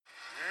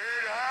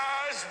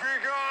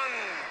has begun.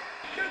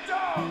 Get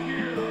down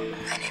here.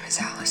 My name is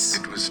Alice.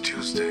 It was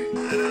Tuesday. I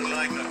don't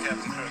like no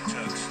Captain Kirk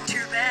jokes.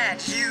 Too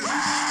bad you will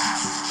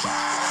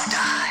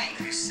die.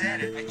 You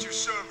said it. At your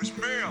service,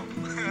 ma'am.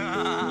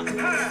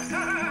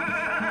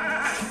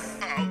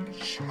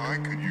 Ouch. I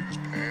could use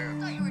I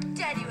pants. thought you were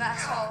dead, you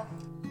asshole.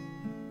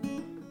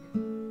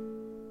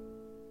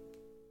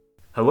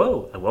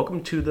 Hello, and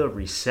welcome to the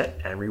Reset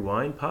and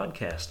Rewind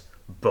podcast.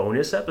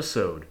 Bonus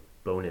episode.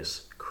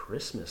 Bonus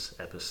Christmas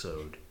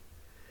episode.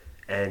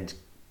 And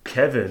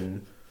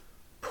Kevin,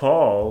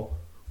 Paul,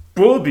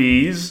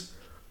 Boobies,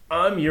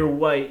 I'm your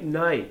white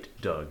knight.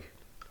 Doug,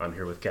 I'm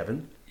here with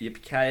Kevin.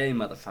 Yippee-ki-yay,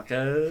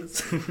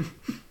 motherfuckers.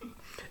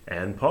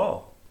 And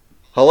Paul.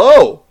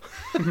 Hello!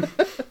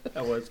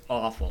 That was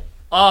awful.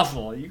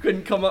 Awful. You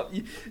couldn't come up...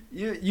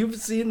 You've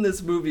seen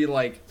this movie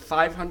like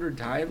 500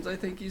 times, I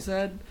think you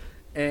said.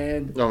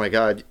 And Oh my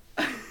god.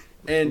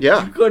 and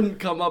Yeah. you couldn't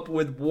come up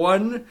with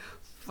one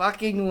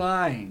fucking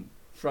line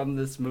from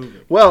this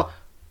movie. Well,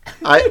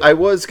 I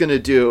was gonna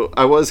do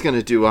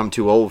I'm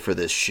too old for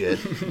this shit.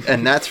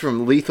 And that's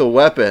from Lethal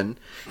Weapon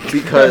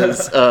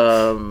because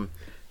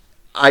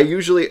I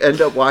usually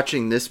end up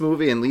watching this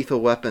movie and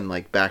Lethal Weapon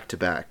like back to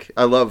back.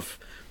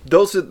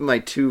 Those are my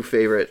two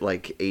favorite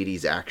like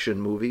 80s action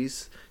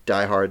movies,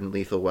 Die Hard and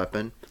Lethal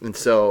Weapon. And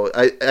so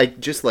I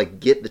just like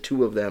get the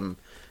two of them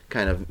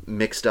kind of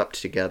mixed up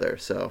together.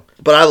 So,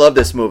 but I love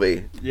this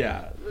movie.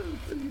 Yeah.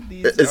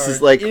 These This are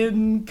is like-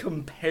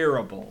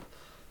 incomparable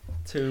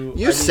to...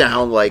 You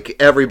sound like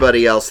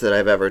everybody else that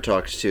I've ever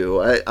talked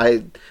to.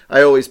 I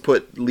always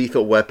put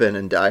Lethal Weapon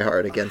and Die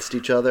Hard against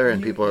each other,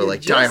 and people are it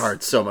like, Die just-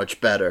 Hard's so much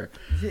better.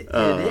 It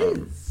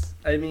is.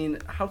 I mean,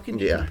 how can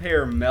you Yeah.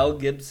 compare Mel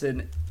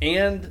Gibson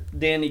and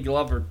Danny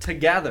Glover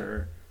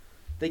together?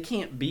 They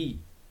can't beat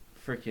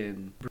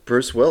freaking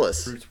Bruce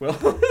Willis. Bruce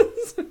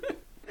Willis.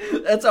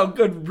 That's how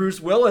good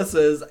Bruce Willis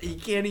is. He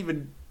can't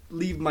even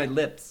leave my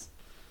lips.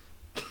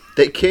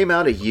 They came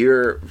out a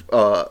year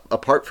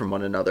apart from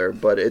one another,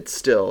 but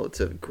it's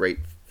a great...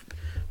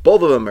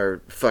 Both of them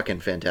are fucking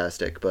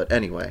fantastic, but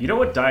anyway. You know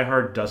what Die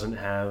Hard doesn't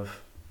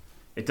have?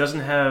 It doesn't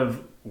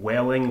have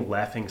wailing,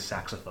 laughing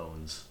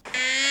saxophones.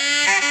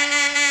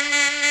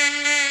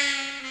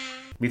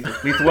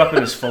 Lethal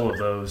Weapon is full of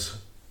those.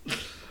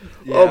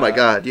 Oh my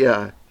god,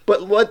 yeah.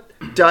 But what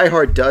Die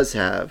Hard does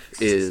have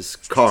is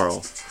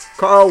Carl.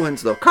 Carl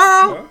Winslow.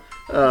 Carl!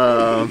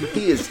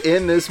 He is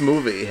in this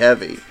movie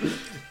heavy.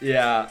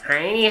 Yeah.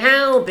 Tiny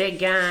ho, big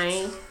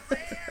guy.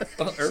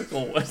 Well,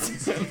 Urkel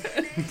was in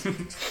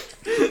it.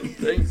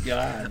 Thank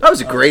God. That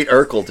was a great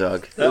Urkel,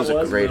 Doug. That was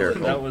a great really-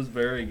 Urkel. That was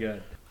very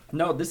good.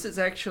 No, this is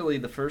actually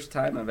the first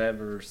time I've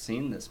ever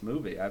seen this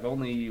movie.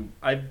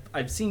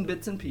 I've seen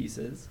bits and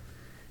pieces,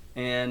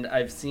 and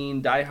I've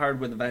seen Die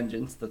Hard with a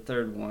Vengeance, the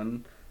third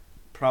one,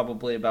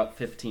 probably about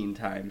 15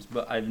 times,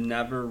 but I've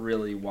never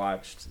really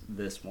watched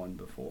this one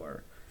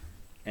before.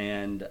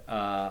 And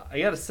I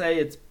gotta say,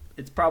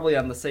 it's probably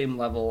on the same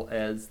level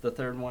as the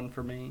third one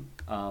for me,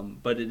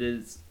 but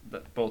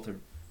both are,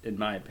 in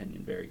my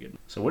opinion, very good.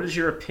 So what is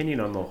your opinion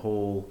on the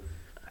whole...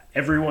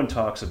 Everyone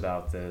talks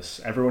about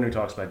this. Everyone who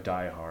talks about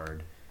Die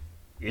Hard.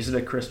 Is it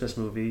a Christmas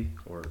movie?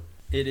 Or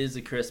It is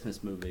a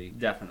Christmas movie,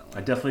 definitely.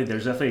 I'm definitely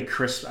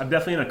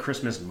in a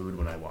Christmas mood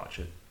when I watch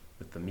it.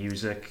 With the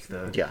music,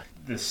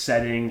 the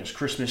setting, there's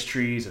Christmas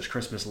trees, there's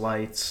Christmas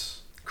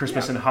lights.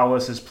 Christmas in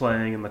Hollis is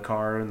playing in the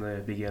car in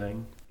the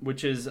beginning.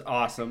 Which is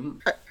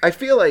awesome. I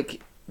feel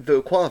like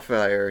the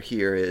qualifier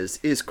here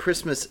is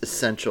Christmas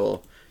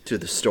essential to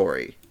the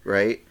story,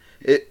 right?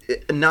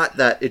 Not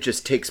that it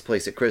just takes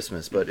place at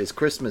Christmas, but is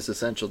Christmas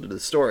essential to the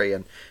story?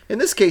 And in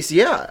this case,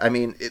 yeah. I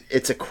mean,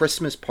 it's a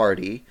Christmas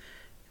party.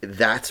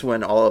 That's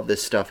when all of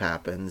this stuff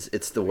happens.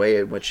 It's the way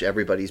in which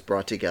everybody's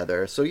brought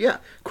together. So yeah,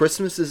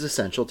 Christmas is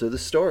essential to the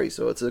story.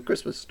 So it's a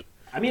Christmas.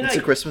 It's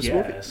a Christmas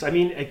movie. I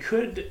mean,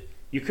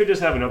 you could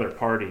just have another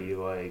party.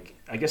 Like,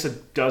 I guess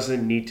it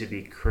doesn't need to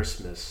be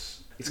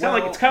Christmas. It's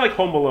kind of like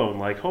Home Alone.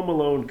 Like, Home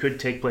Alone could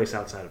take place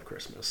outside of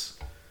Christmas.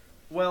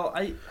 Well,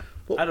 I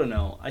don't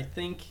know. I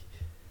think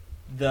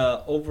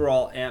the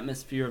overall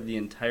atmosphere of the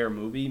entire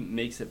movie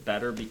makes it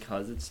better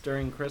because it's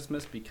during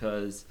Christmas,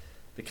 because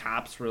the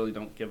cops really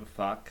don't give a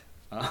fuck.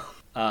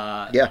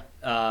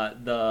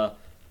 The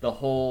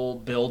whole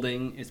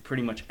building is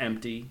pretty much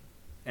empty,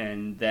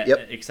 and that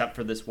except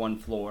for this one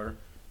floor,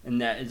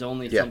 and that is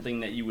only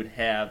something that you would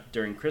have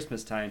during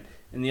Christmas time.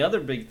 And the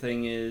other big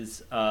thing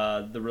is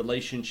the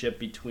relationship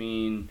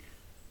between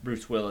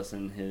Bruce Willis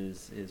and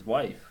his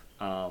wife.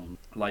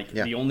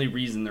 The only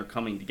reason they're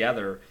coming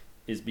together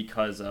is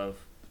because of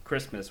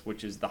Christmas,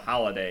 which is the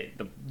holiday,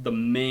 the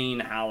main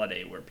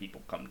holiday where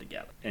people come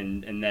together,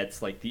 and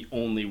that's like the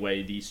only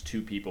way these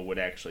two people would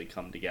actually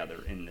come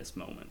together in this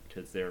moment,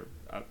 because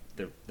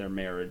their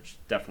marriage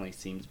definitely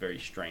seems very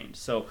strange.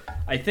 So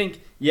I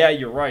think, yeah,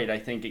 you're right. I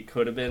think it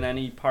could have been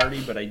any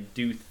party, but I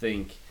do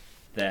think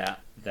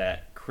that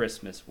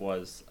Christmas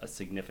was a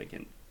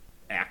significant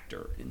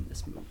actor in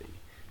this movie.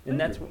 And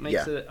that's what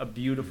makes it a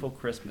beautiful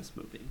Christmas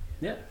movie.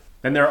 Yeah.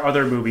 And there are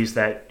other movies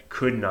that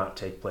could not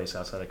take place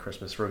outside of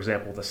Christmas. For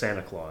example, the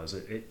Santa Claus.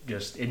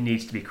 It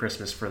needs to be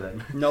Christmas for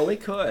them. No,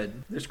 it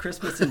could. There's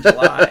Christmas in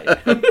July.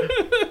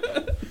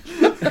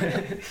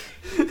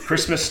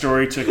 Christmas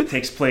Story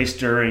takes place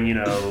during,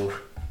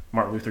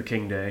 Martin Luther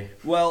King Day.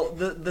 Well,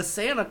 the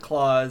Santa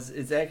Claus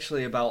is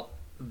actually about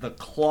the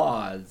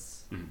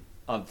claws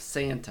of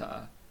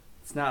Santa.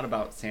 It's not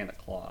about Santa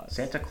Claus.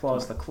 Santa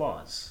Claus the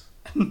Claus.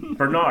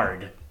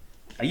 Bernard,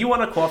 are you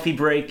on a coffee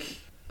break?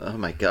 Oh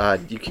my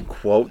God, you can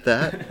quote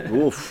that?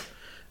 Oof.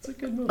 It's a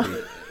good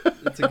movie.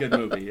 It's a good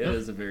movie. It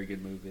is a very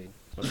good movie.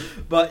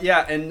 But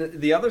yeah, and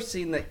the other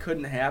scene that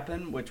couldn't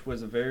happen, which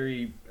was a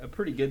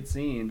pretty good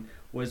scene,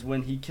 was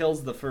when he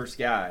kills the first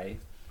guy,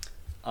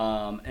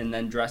 and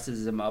then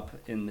dresses him up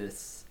in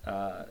this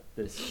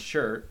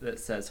shirt that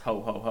says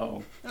 "Ho ho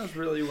ho." That was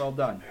really well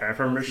done. Have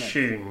a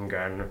machine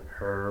gun.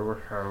 Ho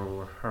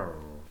ho ho.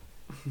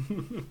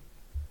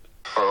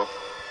 Ho, ho,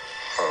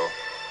 ho.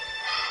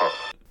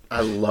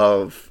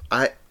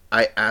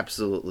 I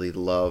absolutely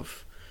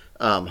love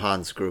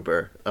Hans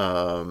Gruber.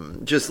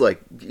 Just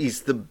like,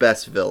 he's the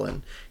best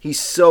villain. He's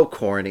so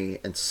corny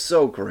and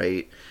so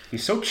great.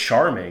 He's so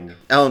charming.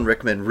 Alan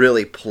Rickman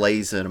really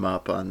plays him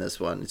up on this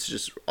one. It's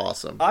just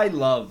awesome. I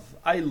love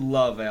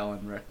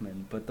Alan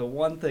Rickman, but the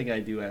one thing I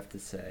do have to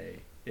say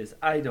is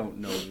I don't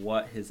know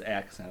what his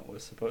accent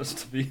was supposed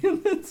to be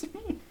in this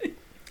movie.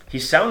 He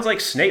sounds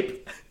like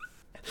Snape.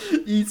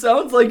 He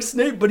sounds like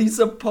Snape, but he's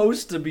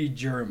supposed to be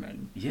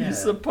German. Yeah. He's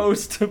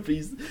supposed to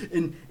be.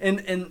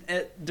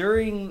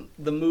 During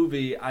the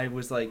movie, I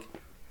was like,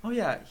 oh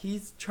yeah,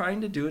 he's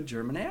trying to do a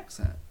German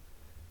accent.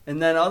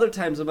 And then other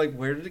times I'm like,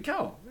 where did it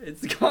go?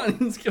 It's gone.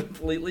 It's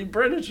completely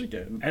British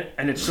again.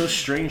 And it's so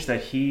strange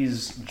that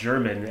he's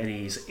German and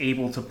he's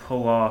able to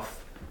pull off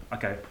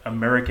like an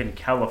American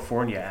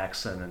California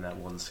accent in that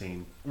one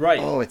scene. Right.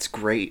 Oh, it's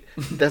great.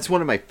 That's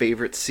one of my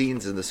favorite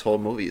scenes in this whole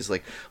movie. Is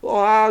like,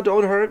 oh,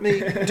 don't hurt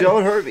me.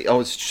 Don't hurt me. Oh,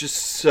 it's just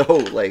so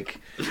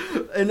like...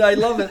 And I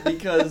love it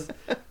because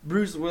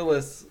Bruce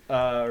Willis,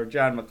 or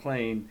John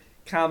McClane,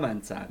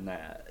 comments on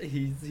that.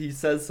 He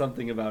says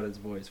something about his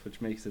voice,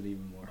 which makes it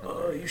even more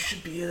hilarious. Oh, you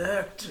should be an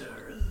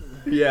actor.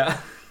 Yeah.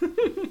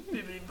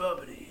 Bibbidi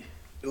bobbidi.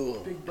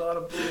 Big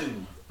bada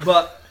boom.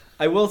 But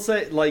I will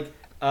say, like,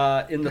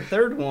 in the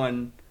third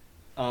one,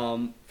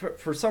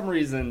 for some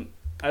reason,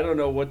 I don't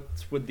know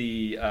what's with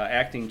the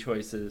acting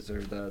choices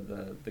or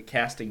the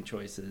casting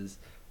choices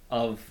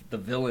of the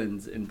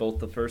villains in both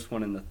the first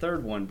one and the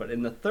third one. But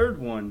in the third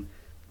one,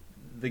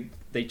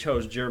 they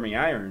chose Jeremy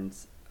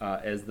Irons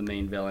as the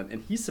main villain,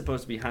 and he's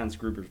supposed to be Hans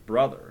Gruber's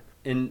brother.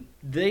 And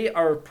they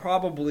are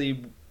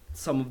probably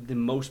some of the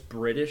most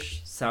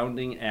British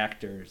sounding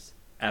actors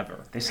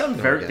ever. They sound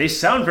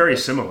very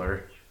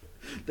similar.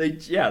 They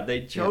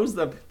chose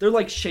them. They're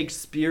like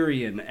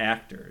Shakespearean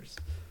actors,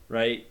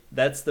 right?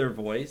 That's their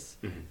voice,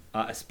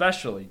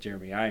 especially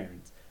Jeremy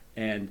Irons.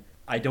 And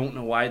I don't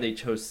know why they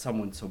chose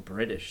someone so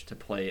British to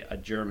play a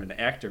German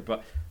actor,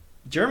 but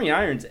Jeremy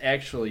Irons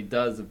actually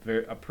does a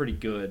pretty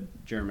good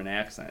German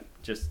accent.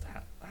 Just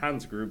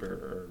Hans Gruber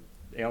or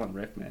Alan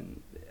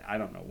Rickman, I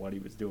don't know what he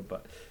was doing,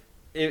 but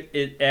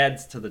it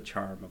adds to the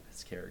charm of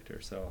his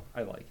character, so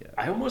I like it.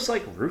 I almost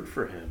root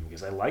for him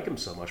because I like him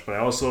so much, but I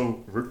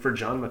also root for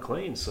John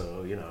McClane,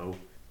 so,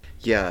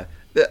 Yeah,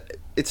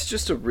 it's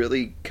just a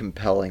really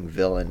compelling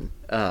villain.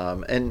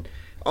 And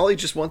all he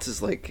just wants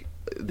is, like,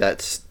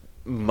 that's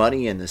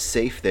money in the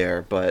safe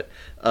there, but,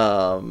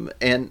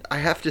 and I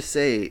have to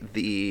say,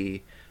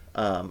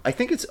 I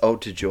think it's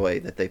Ode to Joy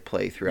that they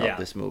play throughout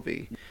this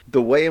movie.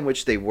 The way in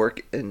which they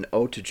work in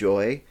Ode to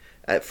Joy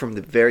from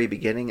the very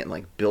beginning and,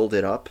 like, build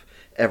it up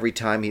every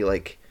time he,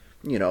 like,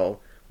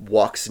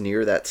 walks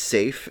near that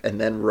safe, and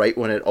then right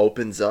when it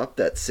opens up,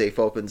 that safe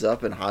opens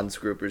up and Hans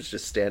Gruber's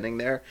just standing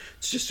there.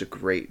 It's just a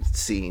great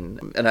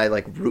scene, and I,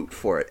 like, root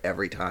for it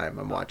every time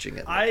I'm watching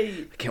it.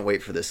 I can't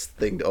wait for this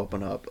thing to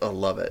open up. I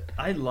love it.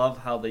 I love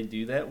how they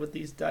do that with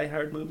these Die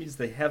Hard movies.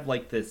 They have,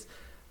 like, this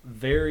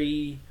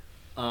very...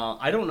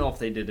 I don't know if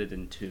they did it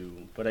in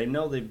 2, but I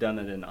know they've done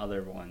it in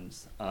other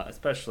ones,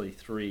 especially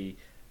 3,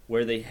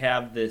 where they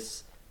have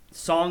this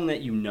song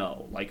that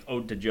like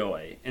Ode to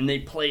Joy, and they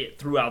play it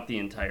throughout the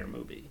entire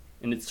movie.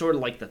 And it's sort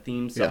of like the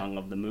theme song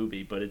of the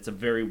movie, but it's a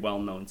very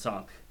well-known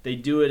song. They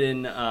do it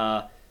in,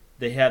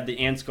 they have the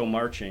Ants Go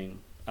Marching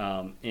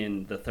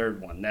in the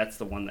third one. That's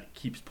the one that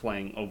keeps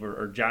playing over,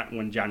 or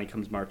when Johnny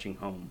Comes Marching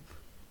Home.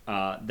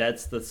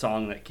 That's the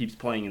song that keeps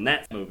playing in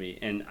that movie,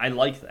 and I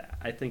like that.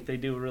 I think they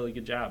do a really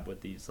good job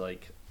with these,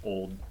 like,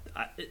 old...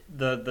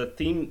 the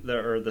theme,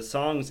 or the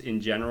songs in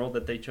general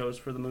that they chose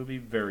for the movie,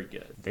 very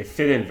good. They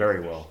fit in very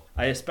well.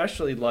 I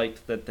especially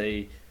liked that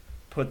they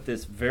put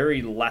this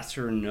very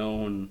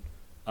lesser-known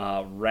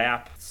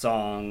rap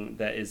song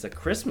that is a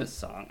Christmas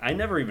song. I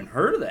never even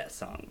heard of that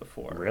song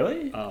before.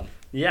 Really?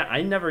 Yeah,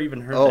 I never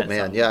even heard that song. Oh,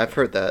 man, yeah, I've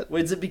heard that.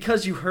 Wait, is it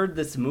because you heard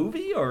this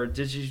movie, or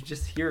did you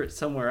just hear it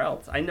somewhere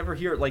else? I never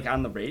hear it, like,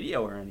 on the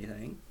radio or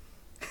anything.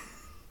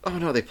 Oh,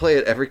 no, they play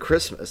it every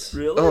Christmas.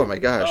 Really? Oh, my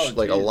gosh, Oh,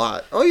 like, a geez.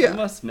 lot. Oh, yeah. You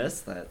must miss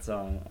that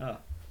song. Oh.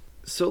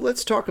 So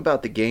let's talk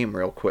about the game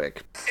real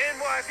quick.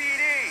 NYPD!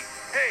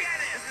 Hey,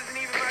 this isn't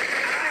even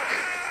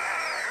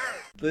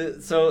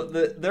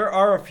my There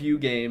are a few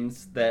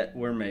games that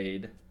were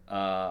made,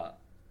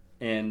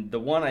 and the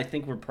one I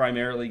think we're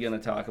primarily going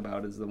to talk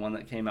about is the one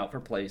that came out for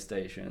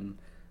PlayStation,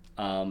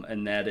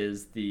 and that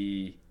is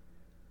the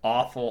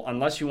awful,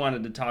 unless you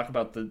wanted to talk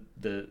about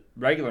the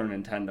regular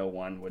Nintendo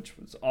one, which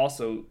was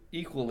also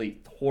equally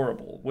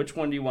horrible. Which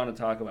one do you want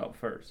to talk about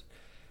first?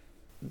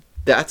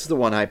 That's the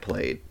one I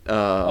played.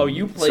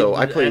 You played so the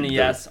I played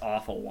NES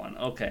awful one.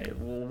 Okay,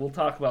 we'll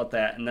talk about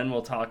that, and then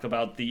we'll talk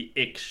about the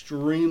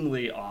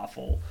extremely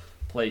awful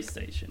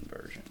PlayStation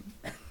version.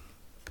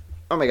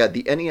 Oh my god,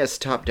 the NES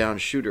top-down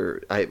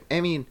shooter, I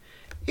mean,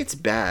 it's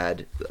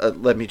bad,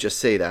 let me just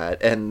say that,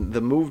 and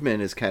the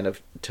movement is kind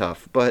of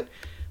tough, but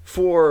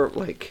for,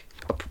 like,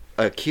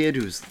 a kid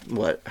who's,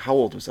 how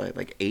old was I,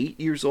 like 8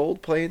 years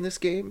old playing this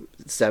game?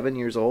 7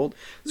 years old?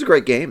 It's a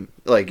great game.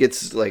 Like,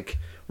 it's, like,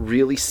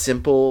 really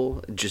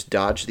simple, just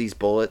dodge these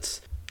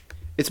bullets.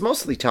 It's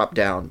mostly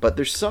top-down, but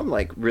there's some,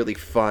 like, really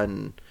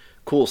fun,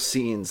 cool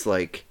scenes,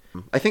 like,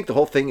 I think the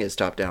whole thing is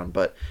top-down,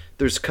 but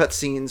there's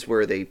cutscenes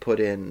where they put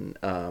in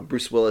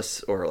Bruce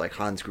Willis or like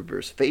Hans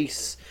Gruber's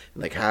face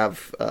and like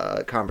have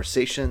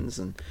conversations,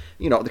 and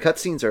the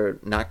cutscenes are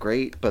not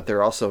great, but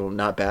they're also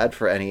not bad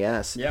for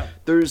NES. Yeah.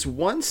 There's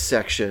one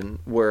section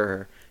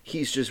where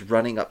he's just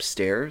running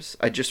upstairs.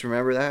 I just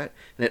remember that,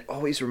 and it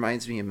always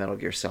reminds me of Metal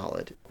Gear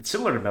Solid. It's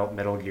similar to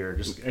Metal Gear,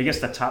 just I guess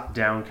the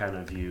top-down kind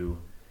of view,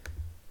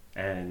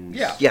 and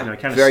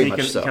very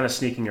much so. Kind of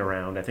sneaking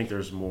around. I think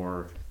there's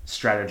more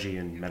strategy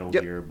in Metal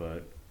Gear,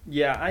 but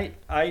yeah,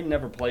 I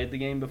never played the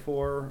game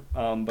before,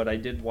 but I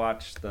did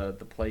watch the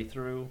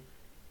playthrough,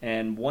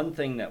 and one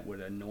thing that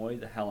would annoy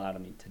the hell out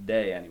of me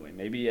today, anyway,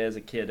 maybe as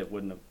a kid it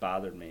wouldn't have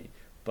bothered me,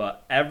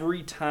 but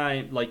every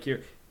time, like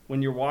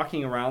when you're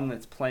walking around,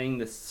 that's playing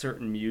this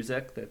certain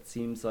music that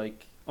seems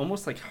like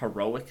almost like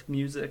heroic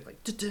music, like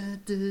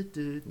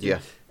yeah,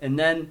 and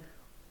then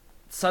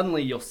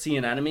suddenly you'll see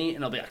an enemy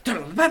and it'll be like,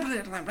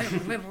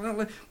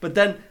 but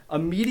then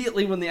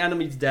immediately when the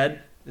enemy's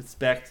dead, it's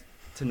back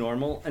to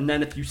normal, and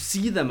then if you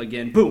see them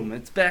again, boom,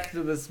 it's back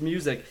to this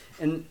music.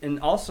 And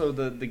also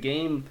the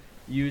game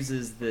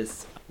uses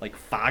this like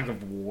fog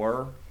of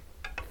war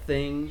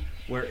thing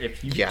where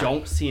if you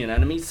don't see an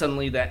enemy,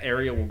 suddenly that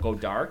area will go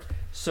dark.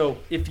 So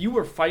if you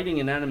were fighting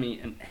an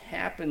enemy and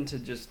happened to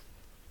just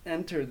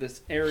enter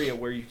this area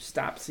where you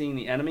stop seeing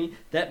the enemy,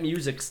 that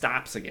music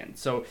stops again.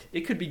 So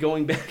it could be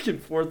going back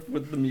and forth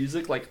with the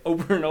music like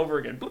over and over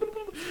again.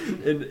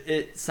 And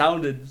it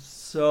sounded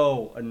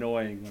so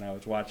annoying when I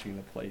was watching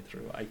the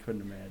playthrough. I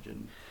couldn't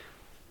imagine.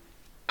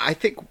 I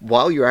think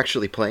while you're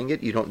actually playing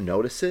it, you don't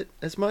notice it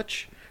as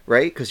much,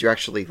 right? Because you're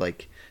actually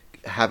like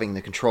having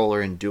the controller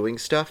and doing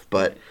stuff.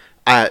 But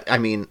I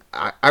mean,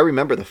 I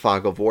remember the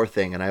fog of war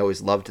thing, and I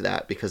always loved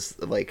that because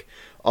like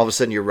all of a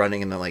sudden you're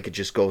running and then like it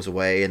just goes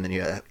away, and then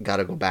you got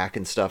to go back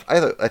and stuff. I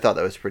thought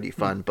that was pretty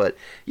fun. But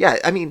yeah,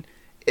 I mean,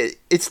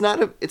 it's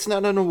not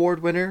an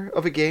award winner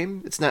of a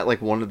game. It's not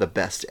like one of the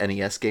best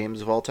NES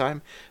games of all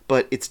time,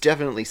 but it's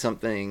definitely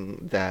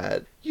something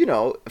that,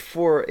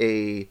 for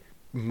a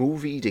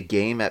movie to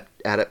game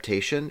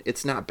adaptation,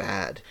 it's not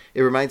bad.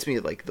 It reminds me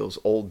of like those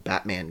old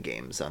Batman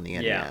games on the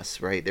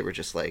NES, right? They were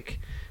just like,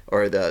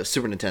 or the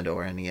Super Nintendo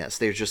or NES.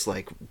 They're just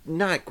like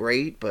not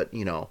great, but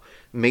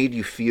made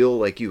you feel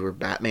like you were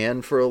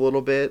Batman for a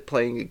little bit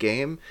playing a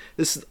game.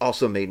 This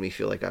also made me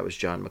feel like I was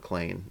John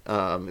McClane.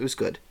 It was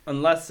good.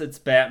 Unless it's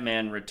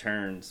Batman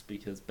Returns,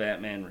 because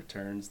Batman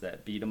Returns,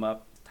 that beat 'em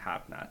up,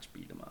 top-notch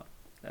beat 'em up.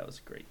 That was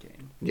a great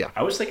game. Yeah.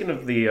 I was thinking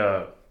of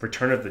the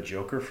Return of the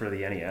Joker for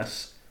the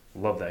NES.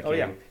 Love that game. Oh,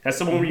 yeah. That's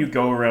the one where you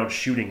go around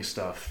shooting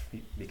stuff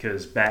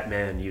because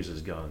Batman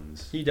uses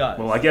guns. He does.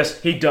 Well, I guess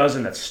he does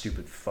in that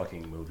stupid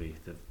fucking movie.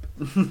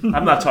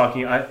 I'm not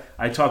talking...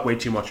 I talk way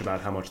too much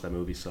about how much that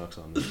movie sucks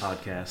on the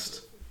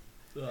podcast.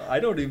 I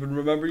don't even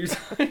remember you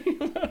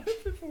talking about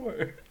it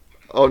before.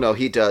 Oh, no,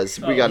 he does.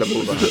 We got to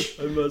move on.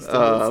 I must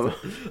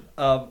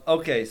have.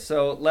 Okay,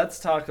 so let's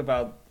talk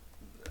about...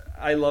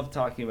 I love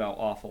talking about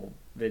awful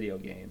video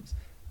games.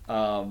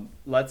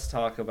 Let's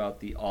talk about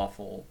the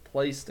awful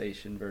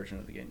PlayStation version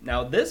of the game.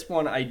 Now, this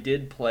one I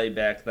did play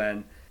back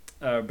then,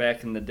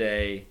 back in the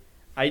day.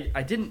 I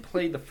didn't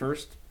play the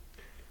first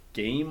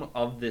game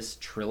of this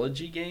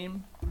trilogy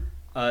game.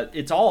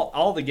 It's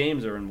all the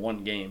games are in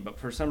one game, but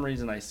for some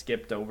reason I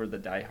skipped over the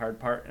Die Hard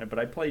part. But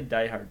I played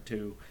Die Hard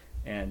 2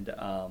 and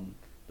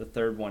the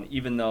third one,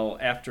 even though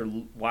after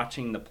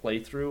watching the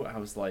playthrough, I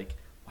was like,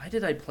 why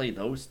did I play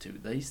those two?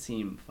 They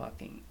seem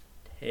fucking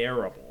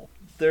terrible.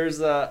 There's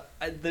the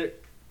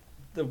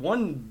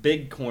one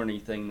big corny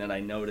thing that I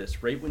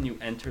noticed right when you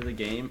enter the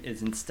game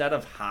is instead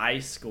of high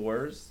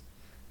scores,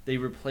 they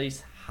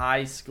replace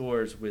high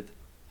scores with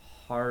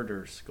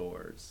harder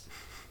scores,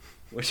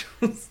 which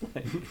was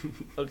like,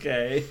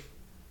 okay,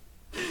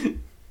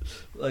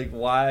 like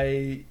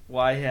why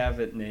have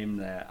it named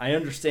that? I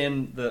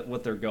understand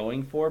what they're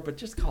going for, but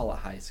just call it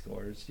high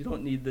scores. You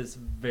don't need this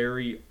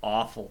very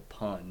awful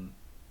pun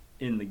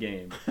in the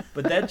game,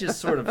 but that just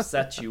sort of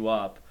sets you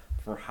up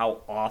for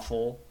how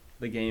awful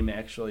the game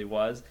actually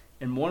was.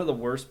 And one of the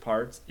worst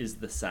parts is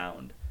the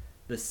sound.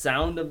 The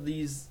sound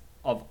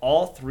of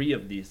all three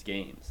of these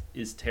games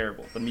is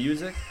terrible. The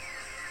music,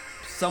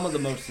 some of the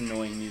most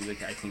annoying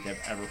music I think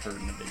I've ever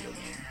heard in a video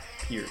game,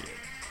 period.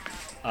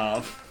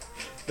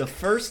 The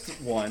first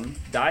one,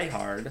 Die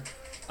Hard,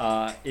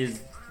 is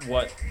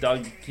what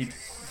Doug keeps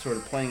sort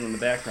of playing in the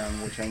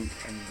background, which I'm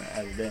going to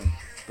add it in.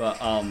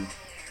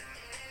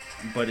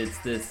 But it's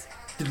this...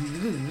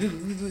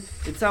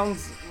 It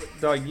sounds...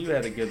 Doug, you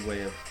had a good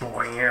way of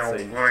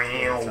saying what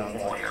it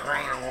sounds like.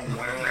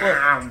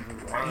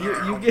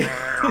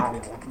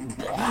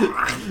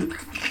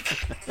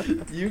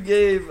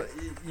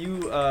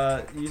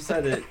 Well, you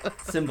said it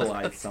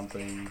symbolized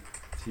something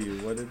to you.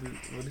 What did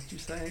you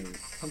say?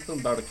 Something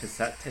about a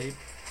cassette tape?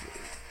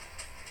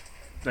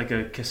 Like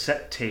a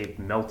cassette tape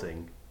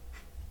melting.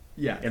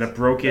 Yeah. In a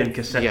broken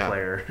cassette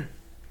player.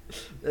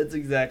 That's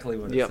exactly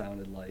what it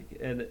sounded like.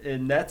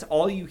 And that's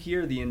all you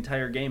hear the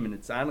entire game, and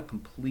it's on a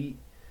complete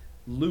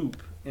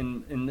loop.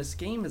 And this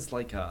game is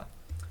like I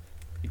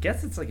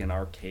guess it's like an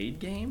arcade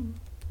game,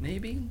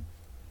 maybe?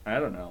 I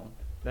don't know.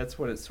 That's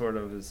what it sort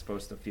of is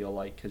supposed to feel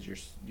like, because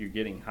you're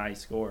getting high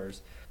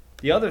scores.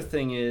 The other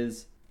thing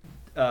is,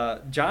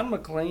 John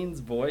McClane's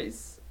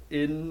voice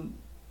in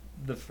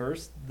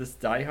this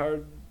Die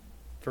Hard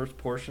first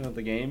portion of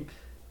the game,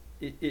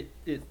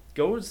 it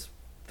goes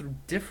through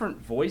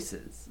different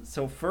voices.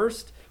 So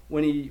first,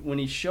 when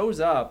he shows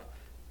up,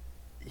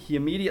 he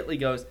immediately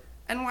goes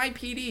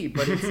NYPD,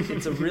 but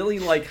it's a really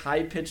like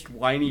high pitched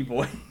whiny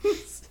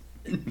voice,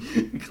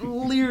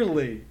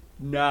 clearly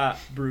not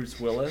Bruce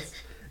Willis.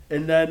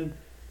 And then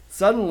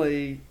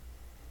suddenly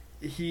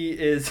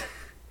it's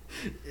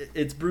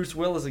Bruce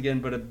Willis again,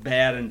 but a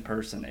bad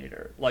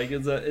impersonator. Like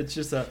it's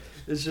just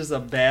a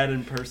bad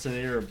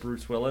impersonator of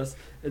Bruce Willis.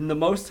 And the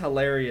most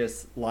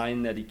hilarious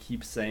line that he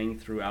keeps saying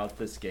throughout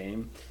this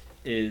game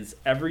is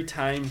every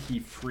time he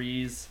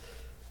frees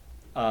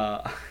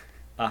a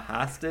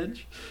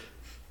hostage,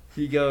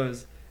 he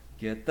goes,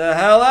 "Get the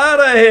hell out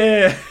of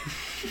here!"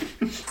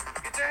 Get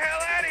the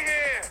hell out of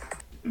here!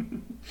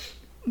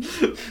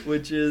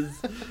 Which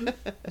is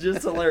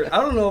just hilarious.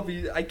 I don't know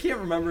I can't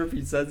remember if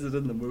he says it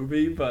in the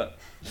movie, but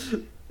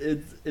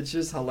it's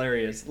just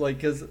hilarious. Like,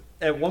 because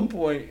at one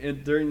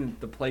point during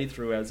the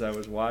playthrough, as I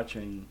was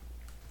watching,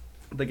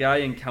 the guy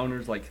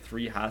encounters like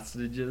 3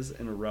 hostages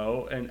in a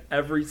row, and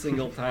every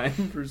single time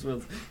Bruce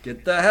Willis,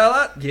 get the hell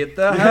out of here.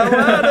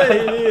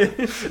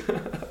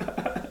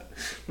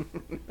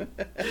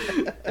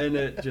 And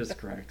it just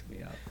cracked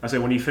me up. I say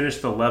when he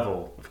finished the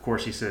level, of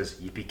course he says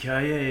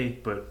yippee-ki-yay,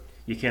 but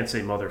you can't say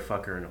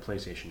motherfucker in a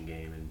PlayStation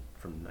game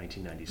from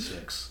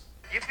 1996.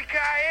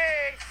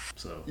 Yippee-ki-yay!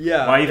 So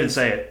yeah, why even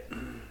say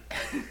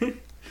it?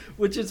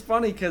 Which is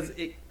funny because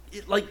it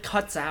like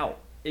cuts out.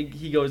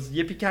 He goes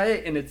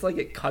yippee-ki-yay, and it's like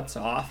it cuts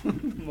off,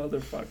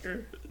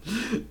 motherfucker.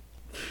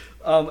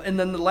 And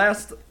then the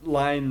last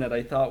line that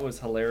I thought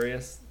was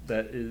hilarious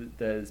that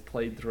is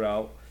played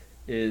throughout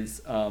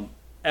is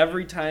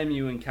every time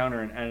you encounter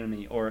an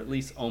enemy, or at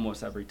least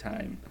almost every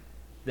time,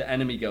 the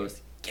enemy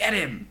goes, "Get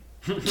him!"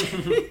 and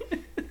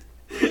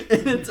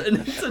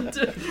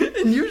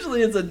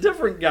usually it's a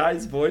different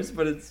guy's voice,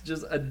 but it's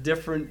just a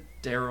different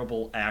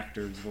terrible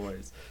actor's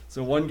voice.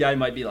 So one guy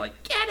might be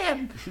like, "Get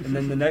him!" and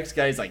then the next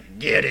guy's like,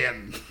 "Get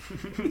him!"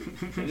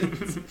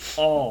 It's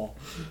all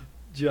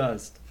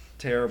just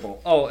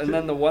terrible. Oh, and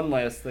then the one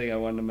last thing I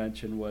wanted to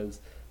mention was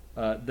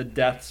the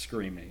death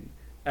screaming.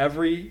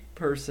 Every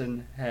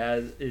person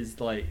is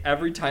like,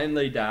 every time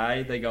they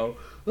die, they go,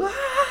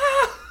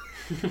 "Ah!"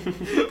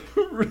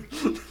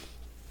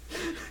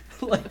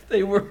 Like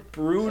they were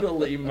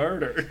brutally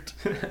murdered.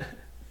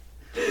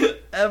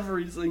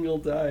 Every single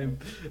time,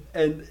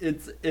 and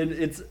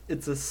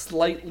it's a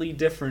slightly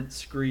different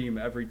scream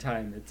every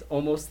time. It's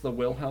almost the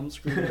Wilhelm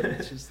scream, but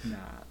it's just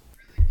not.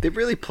 They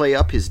really play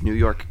up his New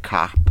York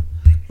cop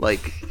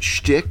like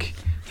shtick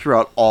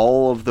throughout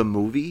all of the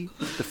movie.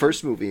 The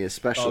first movie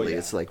especially,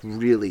 it's like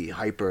really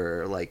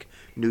hyper like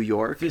New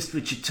York. Fist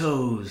with your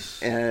toes.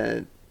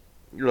 And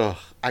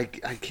I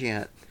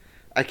can't.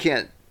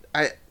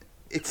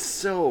 It's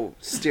so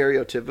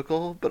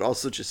stereotypical, but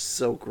also just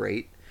so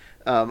great.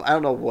 I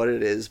don't know what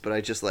it is, but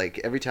I just like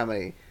every time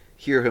I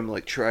hear him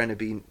like trying to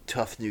be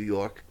tough New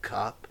York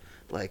cop,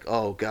 like,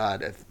 oh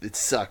god, it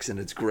sucks and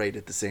it's great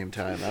at the same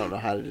time. I don't know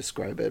how to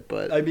describe it,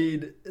 but I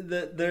mean,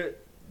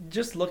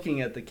 just looking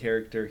at the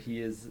character,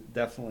 he is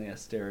definitely a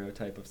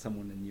stereotype of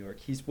someone in New York.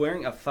 He's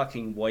wearing a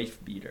fucking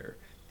wife beater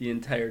the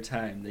entire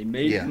time. They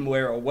made him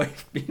wear a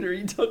wife beater.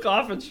 He took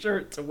off his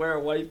shirt to wear a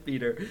wife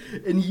beater,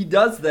 and he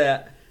does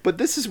that. But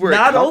this is where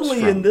not it comes only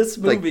from. In this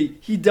movie,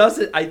 he does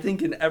it. I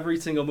think in every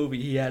single movie,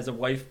 he has a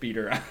wife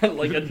beater on,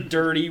 like a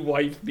dirty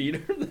wife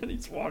beater that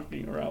he's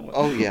walking around with.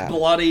 Oh yeah,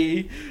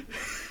 bloody.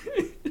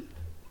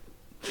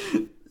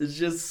 It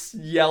just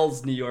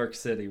yells New York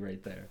City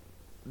right there.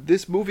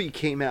 This movie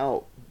came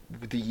out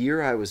the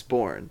year I was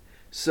born,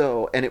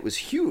 and it was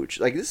huge.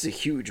 Like, this is a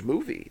huge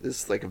movie.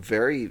 This is like a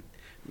very,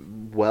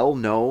 well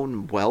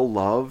known, well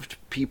loved.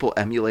 People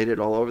emulate it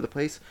all over the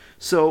place.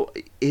 So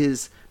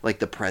is like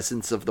the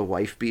presence of the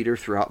wife beater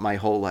throughout my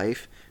whole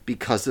life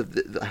because of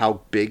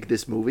how big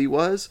this movie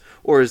was,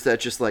 or is that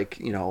just like,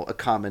 you know, a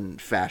common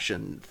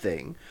fashion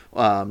thing?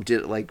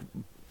 Did it like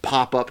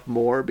pop up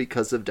more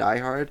because of Die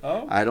Hard?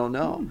 Oh. I don't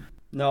know.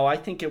 No, I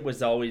think it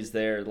was always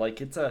there.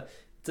 Like it's a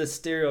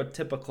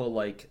stereotypical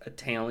like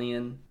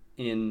Italian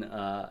in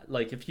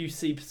like if you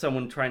see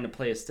someone trying to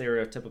play a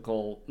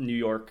stereotypical New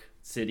York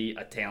City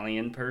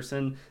Italian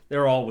person,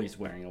 they're always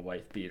wearing a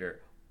wife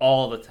beater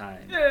all the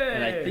time. Yeah.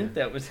 And I think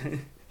that was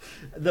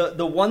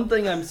the one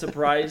thing I'm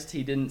surprised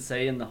he didn't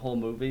say in the whole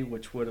movie,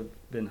 which would have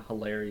been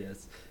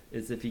hilarious,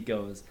 is if he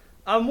goes,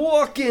 "I'm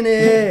walking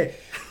it."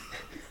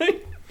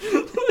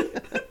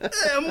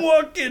 I'm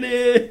walking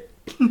it.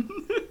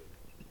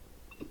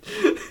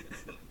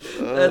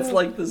 That's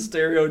like the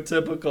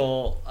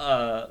stereotypical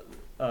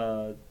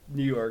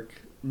New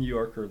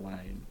Yorker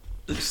line.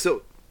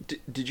 So,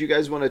 did you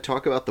guys want to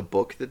talk about the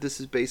book that this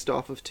is based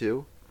off of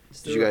too?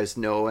 Did you guys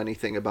know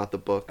anything about the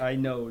book? I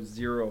know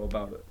zero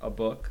about a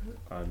book.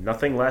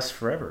 Nothing Lasts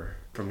Forever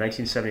from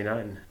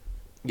 1979.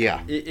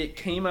 Yeah. It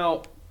came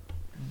out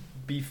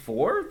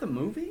before the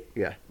movie?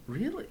 Yeah.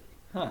 Really?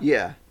 Huh.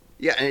 Yeah.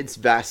 Yeah, and it's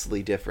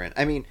vastly different.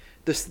 I mean,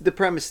 the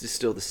premise is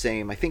still the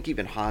same. I think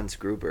even Hans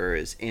Gruber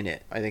is in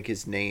it. I think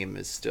his name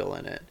is still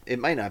in it. It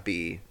might not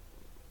be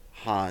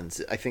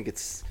Hans. I think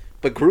it's...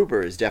 But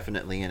Gruber is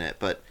definitely in it.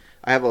 But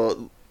I have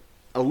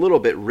a little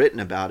bit written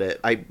about it.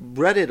 I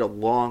read it a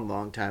long,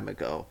 long time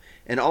ago.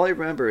 And all I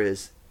remember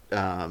is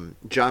John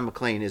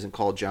McClane isn't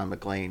called John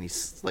McClane.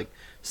 He's like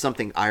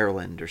something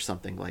Ireland or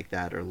something like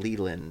that, or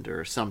Leland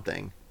or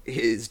something.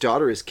 His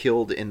daughter is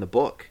killed in the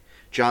book.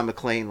 John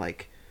McClane,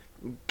 like,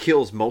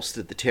 kills most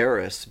of the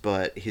terrorists,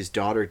 but his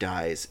daughter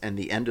dies, and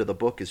the end of the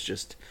book is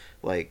just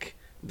like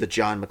the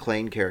John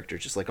McClane character,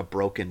 just like a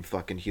broken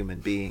fucking human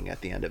being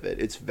at the end of it.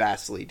 It's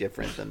vastly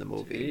different than the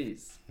movie.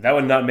 Jeez. That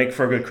would not make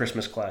for a good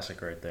Christmas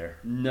classic right there.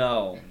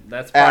 No,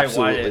 that's probably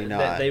Absolutely why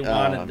not. they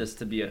wanted this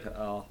to be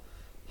a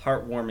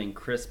heartwarming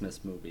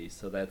Christmas movie,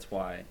 so that's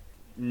why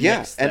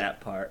nixed that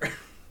part.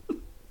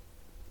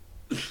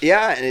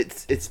 Yeah, and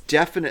it's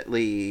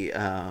definitely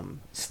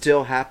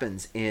still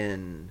happens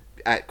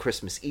at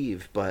Christmas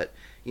Eve, but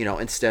you know,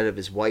 instead of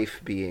his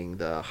wife being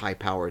the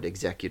high-powered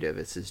executive,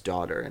 it's his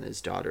daughter, and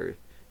his daughter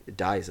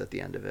dies at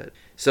the end of it.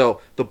 So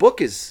the book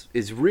is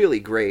really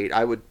great.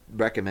 I would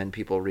recommend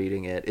people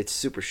reading it. It's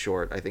super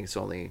short. I think it's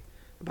only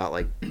about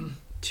like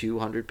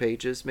 200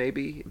 pages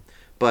maybe.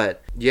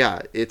 But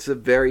yeah, it's a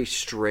very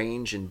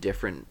strange and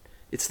different...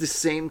 It's the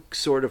same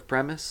sort of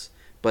premise,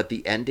 but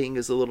the ending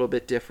is a little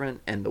bit different,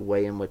 and the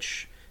way in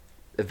which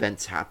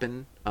events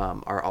happen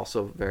are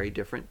also very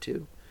different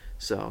too.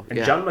 So,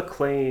 and John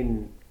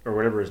McClane, or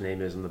whatever his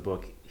name is in the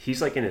book,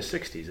 he's like in his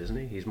 60s, isn't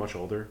he? He's much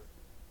older.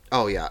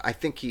 Oh yeah, I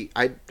think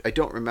I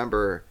don't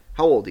remember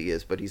how old he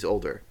is, but he's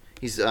older.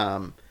 He's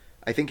I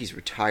think he's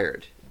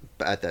retired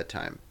at that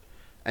time.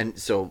 And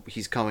so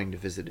he's coming to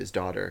visit his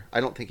daughter.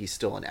 I don't think he's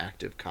still an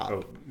active cop.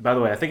 Oh, by the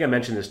way, I think I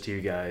mentioned this to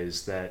you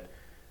guys, that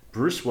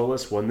Bruce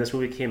Willis, when this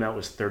movie came out,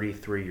 was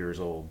 33 years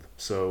old.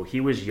 So he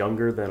was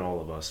younger than all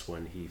of us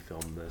when he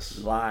filmed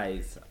this.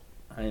 Lies.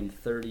 I am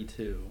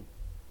 32.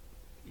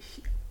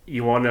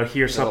 You want to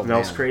hear something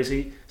else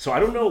crazy? So I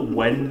don't know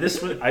when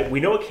this was... we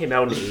know it came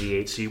out in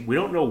 88, so we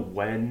don't know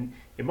when...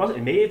 It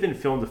may have been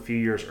filmed a few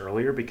years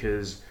earlier,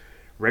 because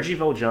Reggie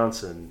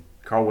VelJohnson,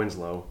 Carl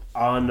Winslow,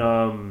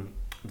 on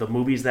The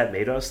Movies That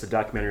Made Us, the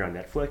documentary on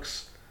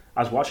Netflix,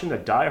 I was watching the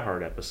Die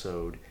Hard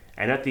episode,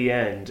 and at the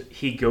end,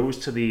 he goes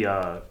to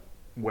the...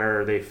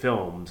 where they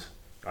filmed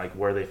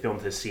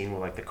his scene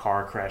with like the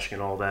car crashing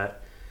and all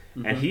that.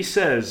 Mm-hmm. And he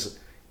says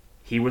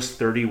he was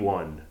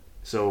 31.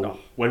 So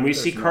when we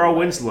see Carl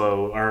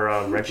Winslow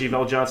or Reggie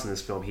VelJohnson in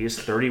this film, he is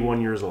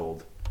 31 years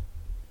old.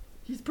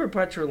 He's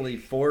perpetually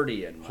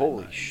 40 in my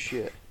Holy mind.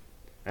 shit.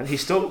 And he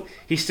still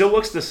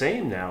looks the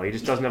same now. He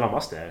just doesn't have a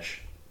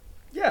mustache.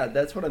 Yeah,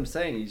 that's what I'm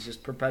saying. He's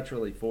just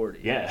perpetually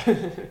 40. Yeah.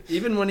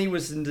 Even when he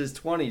was in his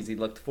 20s, he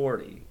looked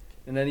 40.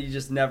 And then he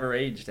just never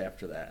aged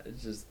after that.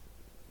 It's just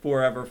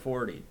forever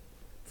 40.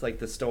 It's like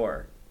the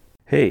store.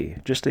 Hey,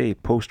 just a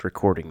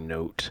post-recording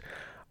note.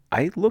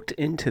 I looked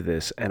into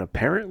this, and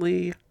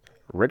apparently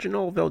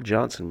Reginald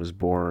VelJohnson was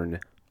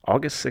born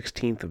August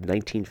 16th of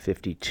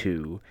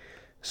 1952.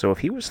 So if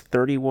he was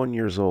 31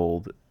 years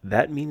old,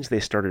 that means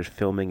they started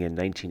filming in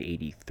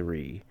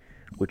 1983,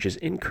 which is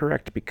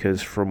incorrect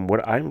because from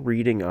what I'm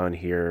reading on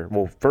here,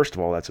 well, first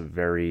of all, that'd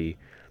be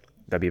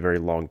a very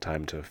long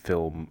time to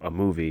film a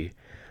movie.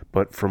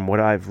 But from what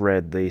I've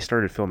read, they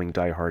started filming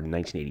Die Hard in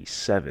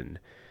 1987.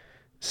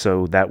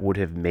 So that would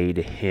have made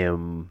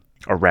him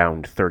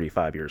around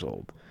 35 years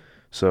old.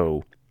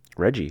 So,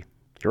 Reggie,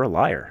 you're a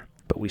liar,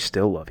 but we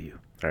still love you.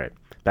 All right,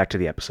 back to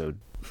the episode.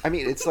 I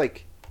mean, it's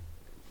like...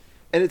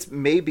 And it's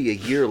maybe a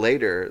year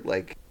later,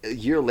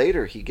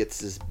 he gets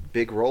this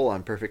big role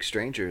on Perfect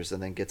Strangers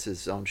and then gets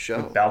his own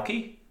show. With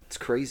Balky? It's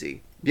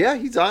crazy. Yeah,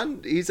 he's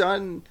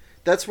on...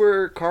 That's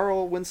where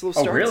Carl Winslow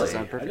starts, is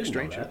on Perfect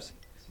Strangers.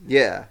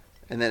 Yeah.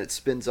 and then it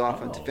spins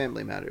off into Oh.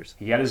 Family Matters.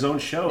 He had his own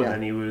show, Yeah. and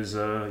then he was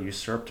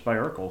usurped by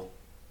Urkel.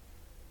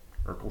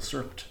 Urkel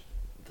usurped.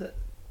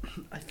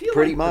 I feel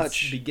Pretty like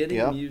much, the beginning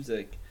yeah.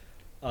 music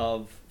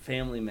of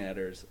Family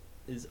Matters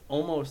is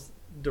almost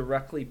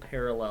directly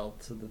parallel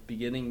to the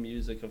beginning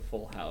music of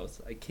Full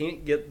House. I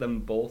can't get them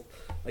both.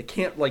 I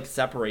can't like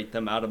separate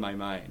them out of my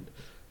mind.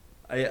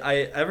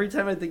 I every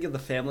time I think of the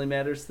Family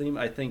Matters theme,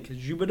 I think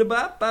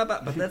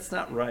 "Jubba-da-ba-ba-ba," but that's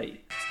not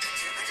right.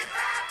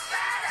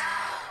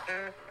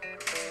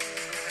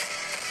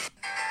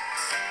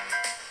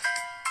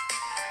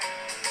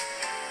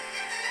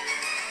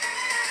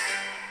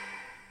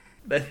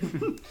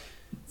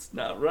 It's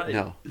not right.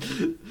 No.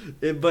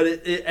 But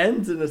it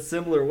ends in a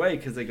similar way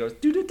because it goes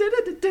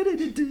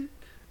do-do-do-do-do-do-do-do.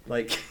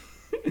 Like,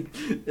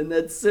 and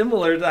that's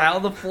similar to how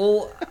the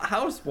Full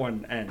House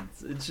one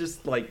ends. It's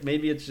just like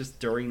maybe it's just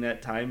during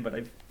that time, but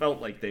I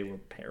felt like they were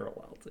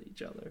parallel to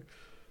each other.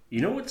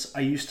 You know what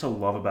I used to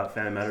love about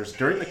Family Matters?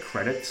 During the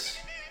credits,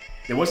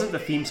 it wasn't the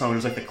theme song, it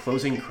was like the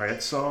closing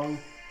credits song.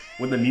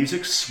 When the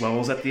music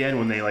swells at the end,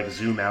 when they like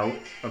zoom out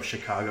of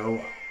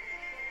Chicago.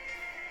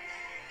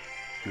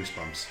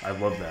 Goosebumps. I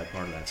love that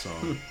part of that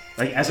song.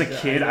 Like as a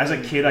kid,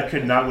 I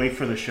could not wait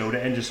for the show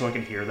to end just so I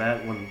could hear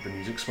that when the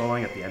music's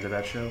swelling at the end of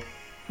that show.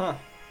 Huh.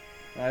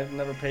 I've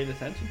never paid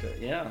attention to it.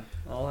 Yeah,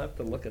 I'll have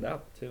to look it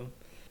up too.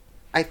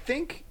 I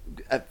think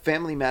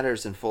Family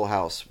Matters and Full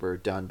House were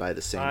done by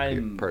the same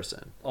I'm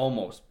person.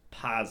 almost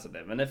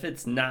positive. And if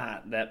it's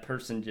not, that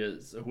person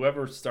just,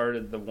 whoever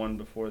started the one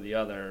before the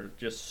other,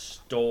 just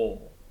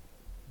stole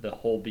the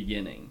whole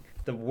beginning.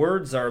 The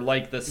words are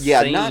like the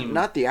Yeah, same.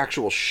 not the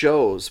actual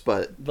shows,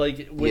 but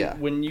Like when Yeah.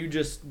 when you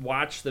just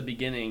watch the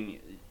beginning,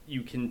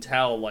 you can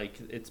tell like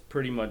it's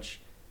pretty much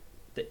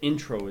the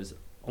intro is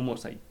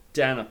almost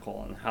identical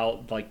on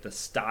how like the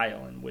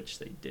style in which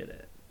they did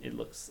it. It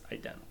looks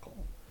identical.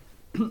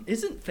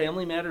 Isn't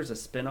Family Matters a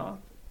spin-off?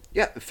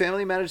 yeah,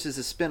 Family Matters is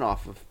a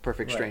spin-off of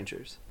Perfect Right.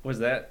 Strangers. Was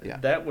that Yeah.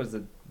 that was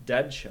a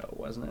dead show,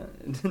 wasn't it?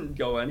 It didn't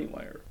go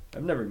anywhere.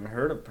 I've never even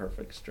heard of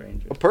Perfect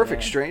Strangers. Oh,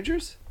 Perfect Yeah.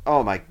 Strangers?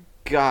 Oh my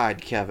God,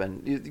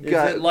 Kevin! You Is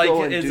got it like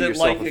go and is do it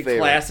yourself like a favor.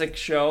 classic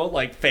show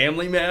like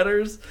Family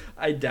Matters?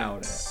 I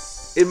doubt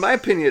it. In my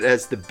opinion, it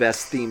has the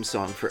best theme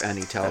song for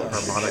any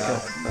television.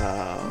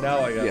 Harmonica. Now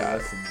I gotta yeah.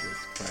 listen to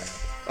this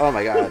crap. Oh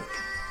my God!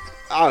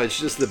 Oh, it's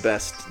just the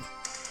best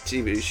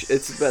TV.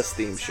 It's the best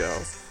theme show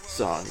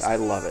song. I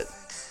love it.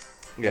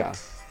 Yeah.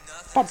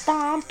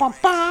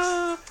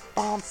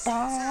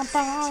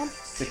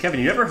 Hey, Kevin,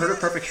 you ever heard of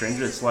Perfect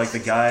Stranger? It's like the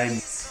guy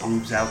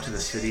moves out to the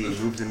city,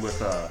 he moves in with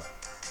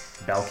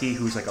Balky,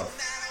 who's like a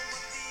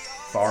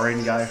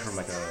foreign guy from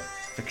like a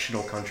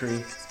fictional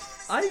country.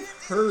 I've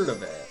heard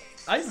of it.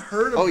 I've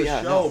heard of Oh, the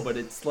yeah, show, no. but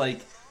it's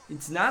like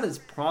it's not as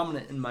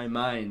prominent in my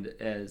mind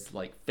as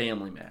like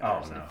Family Matters.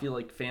 Oh, no. I feel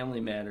like Family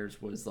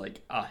Matters was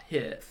like a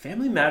hit.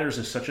 Family Matters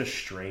is such a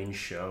strange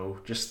show.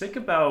 Just think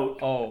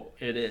about Oh,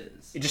 it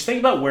is. just think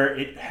about where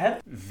it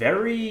had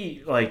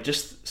very like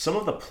just some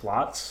of the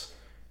plots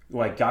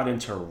like got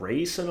into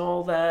race and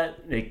all that.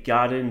 It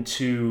got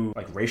into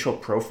like racial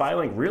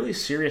profiling, really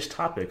serious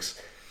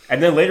topics.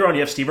 And then later on,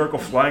 you have Steve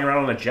Urkel flying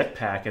around on a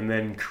jetpack and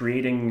then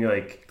creating,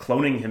 like,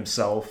 cloning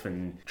himself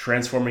and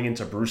transforming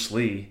into Bruce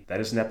Lee.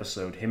 That is an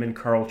episode. Him and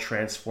Carl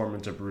transform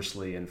into Bruce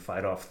Lee and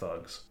fight off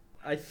thugs.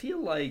 I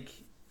feel like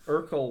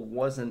Urkel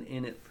wasn't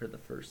in it for the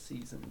first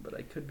season, but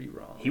I could be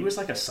wrong. He was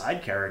like a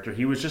side character.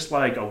 He was just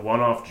like a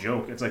one-off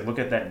joke. It's like, look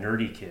at that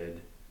nerdy kid.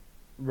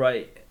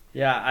 Right.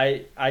 Yeah,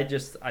 I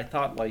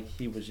thought like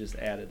he was just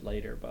added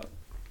later, but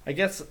I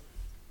guess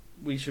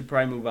we should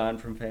probably move on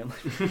from Family.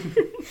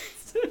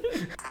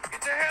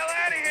 Get the hell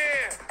out of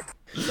here!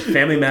 The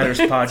Family Matters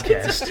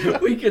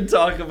podcast. We could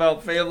talk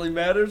about Family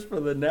Matters for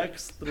the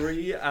next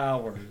 3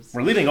 hours.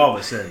 We're leaving all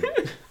this in.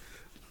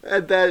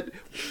 And that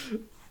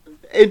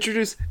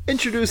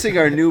introducing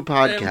our new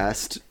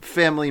podcast,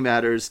 Family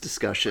Matters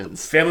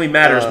Discussions. Family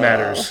Matters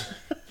matters.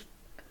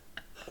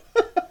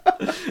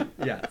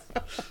 Yes.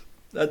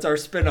 That's our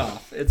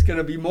spin-off. It's going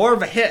to be more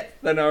of a hit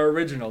than our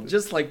original,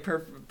 just like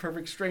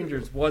Perfect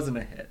Strangers wasn't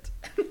a hit.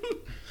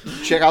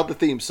 Check out the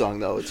theme song,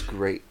 though. It's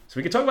great. So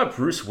we can talk about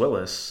Bruce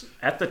Willis.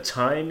 At the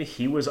time,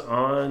 he was a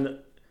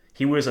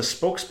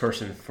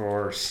spokesperson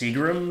for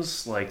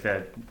Seagram's, like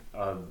that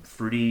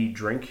fruity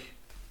drink.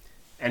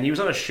 And he was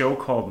on a show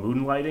called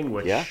Moonlighting,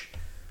 which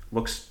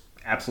looks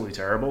absolutely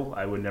terrible.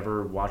 I would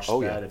never watch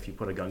that if you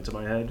put a gun to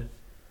my head.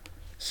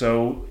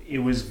 So it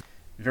was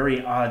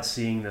very odd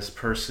seeing this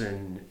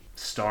person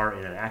star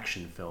in an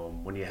action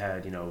film when you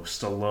had,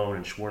 Stallone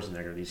and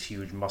Schwarzenegger, these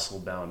huge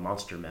muscle-bound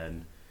monster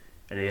men.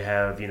 And you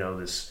have,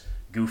 this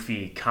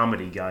goofy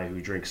comedy guy who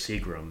drinks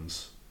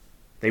Seagrams.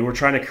 They were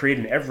trying to create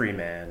an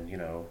everyman,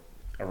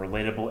 a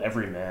relatable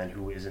everyman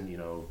who isn't,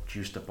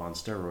 juiced up on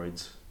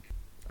steroids.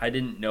 I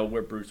didn't know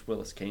where Bruce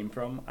Willis came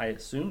from. I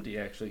assumed he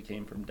actually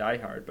came from Die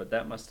Hard, but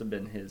that must have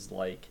been his,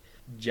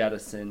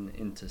 jettison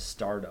into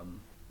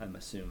stardom, I'm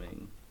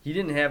assuming. He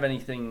didn't have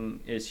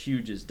anything as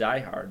huge as Die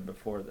Hard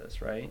before this,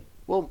 right?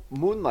 Well,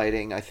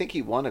 Moonlighting, I think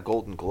he won a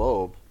Golden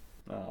Globe.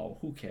 Oh,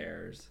 who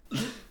cares?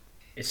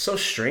 It's so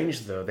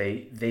strange though.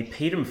 They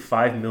paid him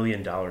 $5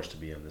 million to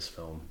be in this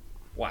film.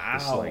 Wow.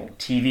 This like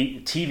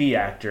TV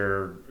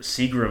actor,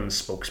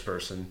 Seagram's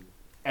spokesperson.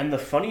 And the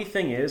funny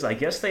thing is, I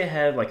guess they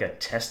had like a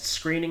test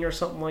screening or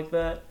something like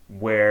that,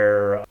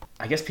 where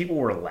I guess people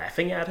were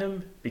laughing at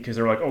him because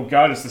they're like, "Oh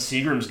God, it's the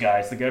Seagram's guy.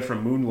 It's the guy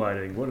from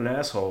Moonlighting. What an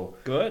asshole!"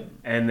 Good.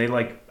 And they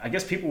I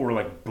guess people were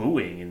like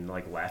booing and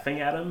like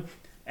laughing at him,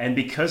 and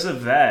because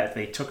of that,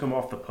 they took him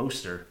off the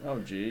poster. Oh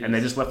geez. And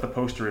they just left the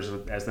poster as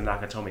the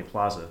Nakatomi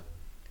Plaza.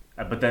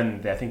 But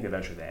then I think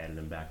eventually they added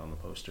him back on the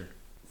poster.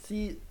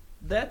 See,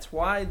 that's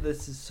why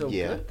this is so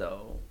good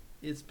though.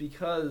 It's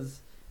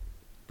because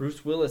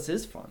Bruce Willis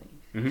is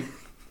funny. Mm-hmm.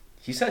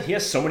 He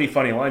has so many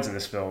funny lines in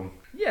this film.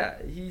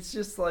 Yeah,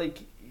 he's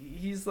like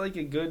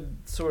a good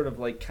sort of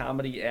like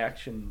comedy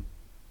action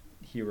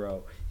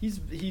hero.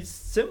 He's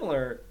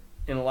similar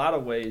in a lot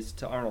of ways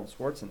to Arnold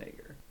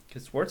Schwarzenegger,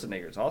 because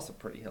Schwarzenegger is also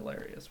pretty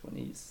hilarious when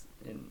he's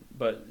in,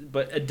 but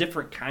a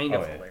different kind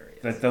of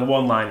hilarious. The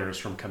one-liners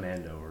from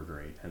Commando are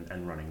great,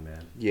 and Running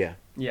Man. Yeah.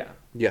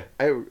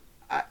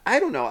 I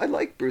don't know. I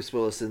like Bruce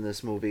Willis in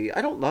this movie.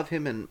 I don't love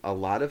him in a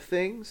lot of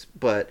things,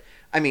 but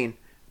I mean,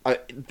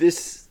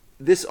 this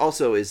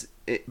also is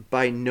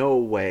by no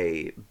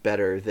way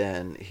better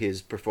than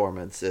his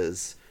performance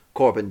as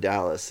Corbin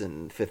Dallas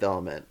in Fifth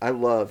Element. I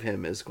love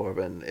him as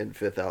Corbin in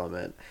Fifth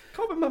Element.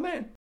 Corbin, my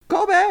man.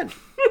 Corbin!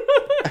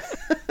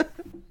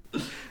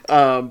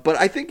 But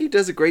I think he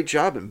does a great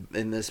job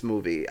in this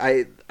movie.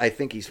 I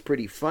think he's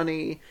pretty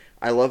funny.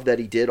 I love that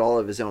he did all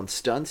of his own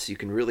stunts. You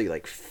can really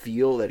like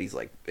feel that he's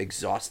like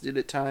exhausted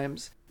at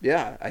times.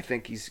 Yeah, I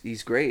think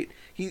he's great.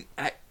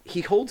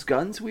 He holds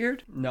guns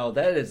weird. No,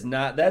 that is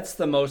not. That's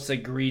the most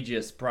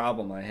egregious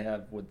problem I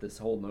have with this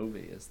whole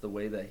movie is the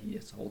way that he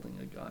is holding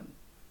a gun.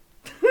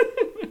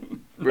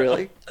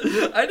 Really?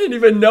 I didn't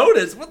even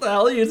notice. What the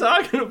hell are you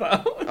talking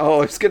about? Oh,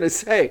 I was gonna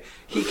say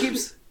he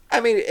keeps.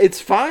 I mean,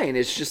 it's fine.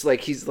 It's just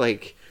like he's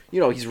like,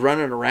 he's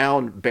running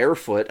around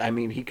barefoot. I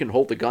mean, he can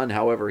hold a gun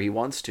however he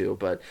wants to,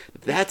 but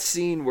that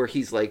scene where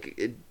he's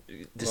like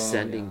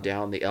descending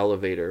down the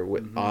elevator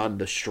on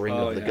the string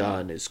of the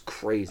gun is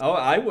crazy. Oh,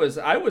 I was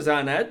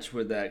on edge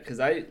with that because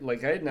I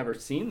had never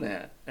seen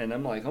that, and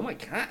I'm like, oh my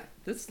God,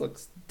 this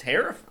looks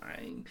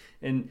terrifying,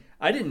 and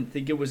I didn't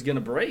think it was gonna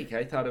break.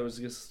 I thought it was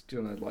just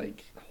gonna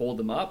like hold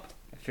him up.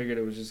 I figured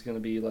it was just going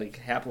to be like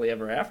happily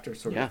ever after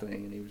sort of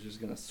thing, and he was just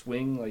going to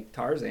swing like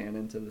Tarzan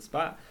into the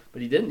spot.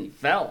 But he didn't. He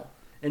fell.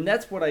 And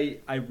that's what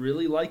I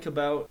really like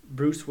about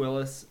Bruce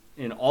Willis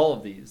in all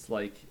of these.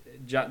 Like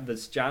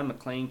this John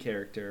McClane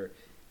character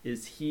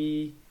is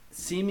he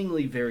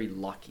seemingly very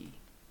lucky.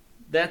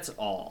 That's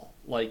all.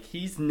 Like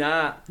he's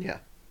not... Yeah.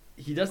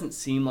 He doesn't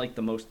seem like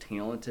the most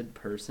talented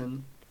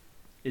person.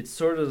 It's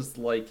sort of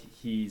like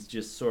he's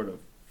just sort of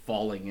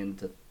falling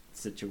into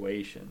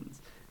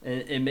situations.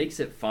 And it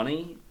makes it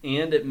funny,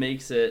 and it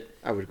makes it...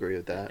 I would agree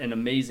with that. ...an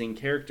amazing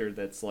character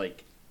that's,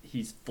 like,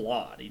 he's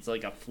flawed. He's,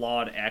 like, a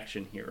flawed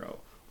action hero.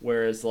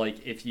 Whereas,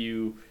 like, if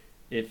you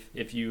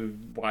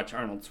watch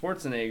Arnold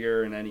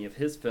Schwarzenegger in any of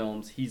his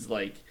films, he's,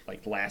 like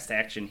Last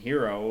Action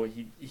Hero.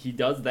 He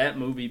does that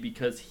movie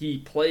because he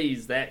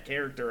plays that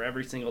character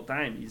every single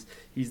time.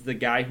 He's the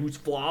guy who's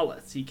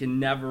flawless. He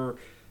can never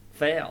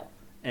fail.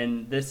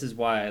 And this is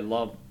why I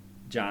love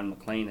John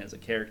McClane as a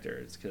character.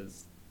 It's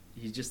because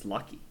he's just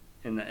lucky.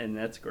 And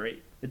that's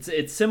great.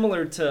 It's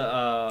similar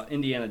to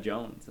Indiana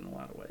Jones in a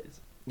lot of ways.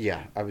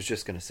 Yeah, I was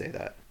just gonna say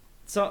that.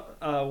 So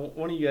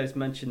one of you guys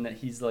mentioned that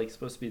he's like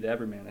supposed to be the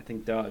everyman. I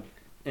think Doug,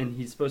 and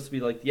he's supposed to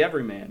be like the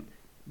everyman.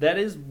 That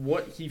is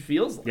what he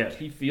feels like. Yeah.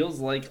 He feels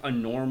like a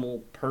normal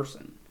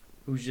person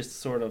who's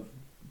just sort of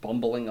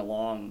bumbling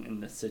along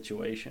in this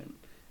situation.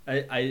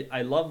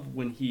 I love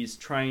when he's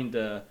trying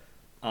to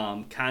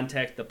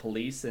contact the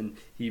police and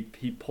he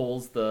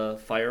pulls the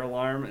fire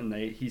alarm and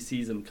he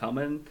sees them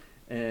coming.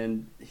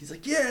 And he's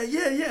like, yeah.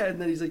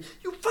 And then he's like,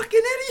 you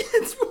fucking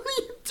idiots, what are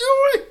you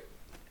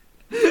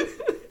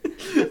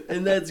doing?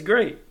 And that's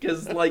great,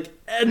 because, like,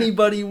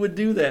 anybody would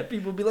do that.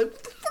 People would be like,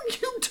 what the fuck are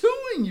you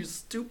doing, you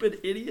stupid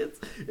idiots?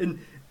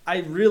 And I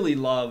really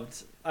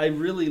loved oh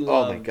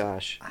my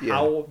gosh. Yeah.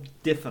 how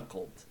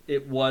difficult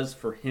it was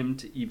for him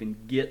to even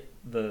get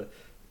the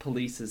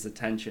police's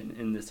attention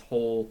in this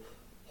whole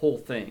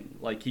thing.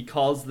 Like, he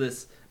calls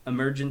this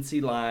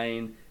emergency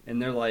line, and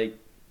they're like,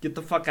 get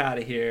the fuck out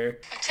of here.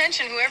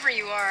 Attention, whoever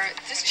you are.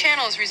 This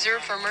channel is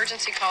reserved for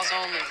emergency calls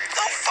only. No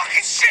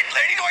fucking shit,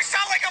 lady! Do I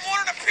sound like I'm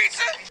ordering a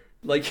pizza?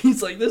 Like,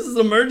 he's like, this is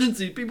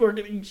emergency. People are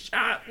getting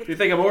shot. Do you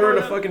think I'm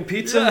ordering a fucking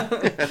pizza?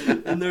 Yeah.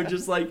 And they're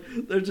just like,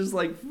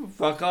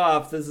 fuck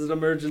off. This is an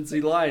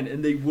emergency line.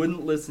 And they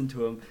wouldn't listen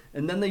to him.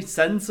 And then they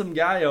send some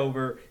guy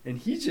over, and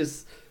he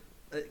just...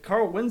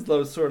 Carl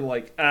Winslow's sort of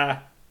like,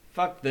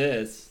 fuck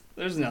this.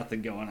 There's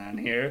nothing going on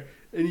here.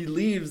 And he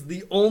leaves.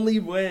 The only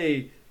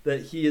way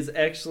that he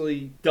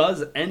actually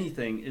does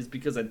anything is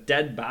because a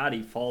dead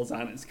body falls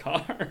on his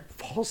car.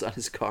 Falls on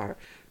his car.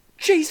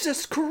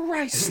 Jesus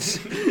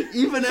Christ!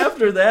 Even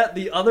after that,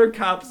 the other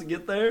cops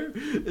get there,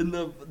 and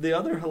the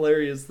other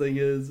hilarious thing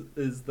is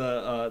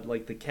the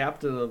like the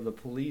captain of the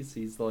police.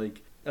 He's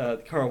like,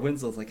 Carl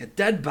Winslow's like, a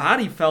dead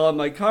body fell on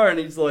my car, and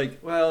he's like,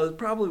 well, it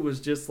probably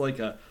was just like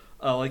a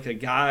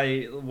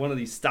guy, one of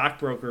these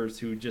stockbrokers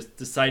who just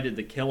decided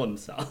to kill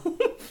himself.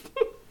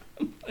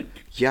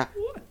 Like, yeah,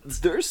 what?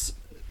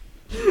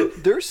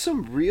 There's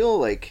some real,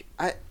 like,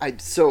 I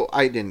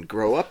didn't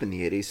grow up in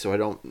the 80s, so I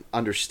don't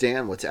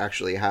understand what's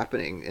actually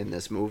happening in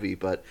this movie,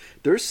 but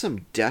there's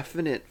some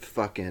definite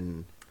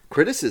fucking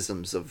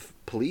criticisms of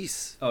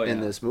police in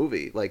this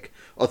movie, like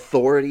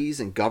authorities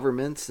and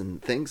governments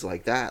and things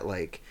like that.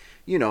 Like,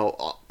 you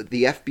know,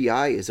 the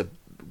FBI is a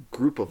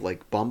group of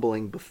like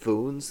bumbling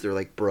buffoons. They're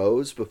like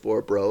bros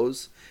before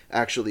bros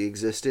actually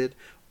existed.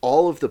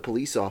 All of the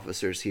police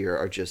officers here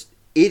are just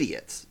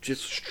idiots,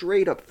 just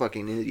straight up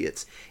fucking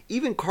idiots.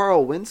 Even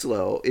Carl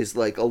Winslow is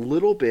like a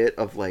little bit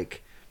of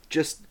like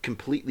just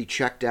completely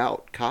checked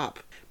out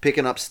cop,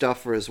 picking up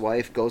stuff for his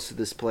wife, goes to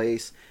this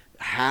place,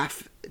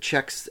 half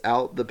checks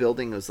out the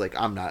building, is like,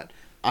 I'm not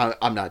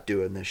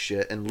doing this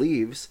shit, and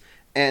leaves.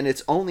 And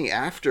it's only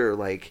after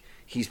like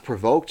he's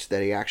provoked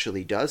that he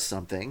actually does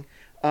something.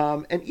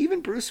 And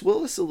even Bruce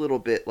Willis a little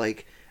bit,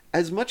 like,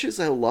 as much as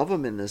I love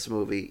him in this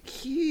movie,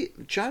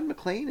 John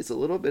McClane is a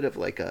little bit of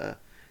like a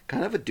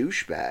kind of a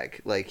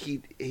douchebag. Like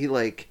he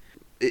like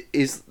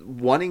is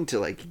wanting to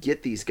like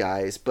get these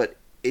guys, but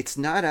it's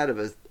not out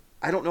of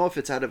I don't know if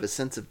it's out of a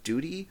sense of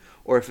duty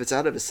or if it's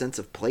out of a sense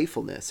of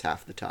playfulness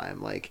half the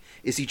time. Like,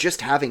 is he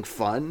just having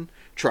fun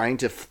trying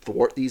to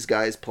thwart these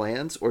guys'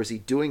 plans, or is he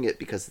doing it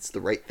because it's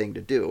the right thing to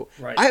do?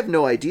 Right. I have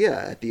no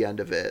idea at the end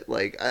of it.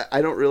 Like,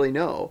 I don't really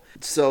know.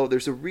 So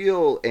there's a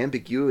real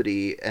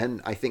ambiguity and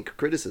I think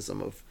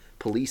criticism of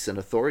police and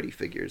authority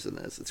figures in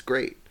this. It's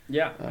great.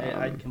 Yeah,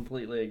 I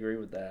completely agree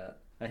with that.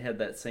 I had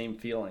that same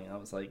feeling. I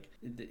was like,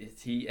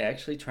 is he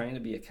actually trying to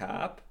be a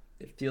cop?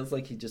 It feels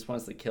like he just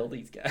wants to kill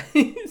these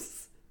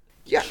guys.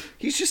 Yeah,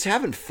 he's just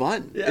having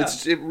fun. Yeah.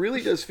 It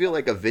really does feel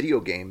like a video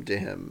game to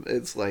him.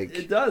 It's like,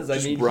 it does. I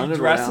mean, he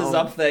dresses around.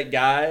 up that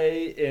guy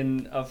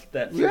in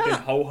that freaking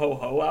ho ho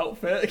ho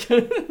outfit.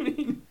 I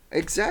mean,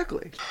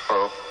 exactly.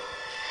 Ho,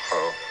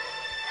 ho,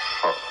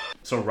 ho.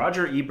 So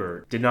Roger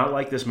Ebert did not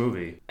like this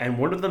movie, and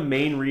one of the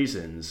main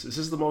reasons, this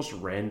is the most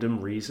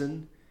random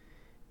reason,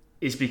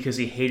 is because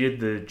he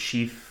hated the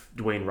Chief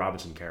Dwayne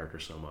Robinson character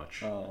so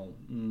much.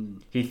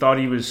 He thought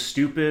he was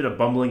stupid, a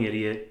bumbling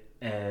idiot,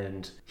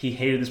 and he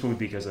hated this movie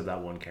because of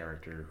that one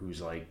character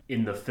who's like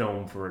in the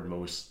film for at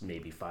most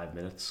maybe 5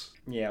 minutes.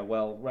 yeah,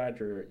 well,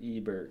 Roger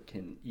Ebert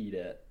can eat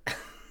it.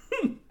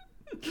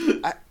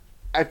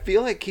 I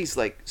feel like he's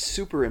like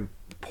super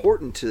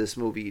important to this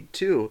movie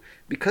too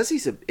because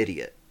he's an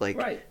idiot. Like,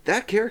 right.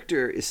 That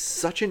character is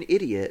such an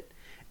idiot,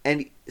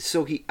 and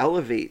so he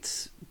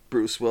elevates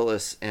Bruce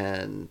Willis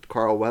and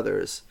Carl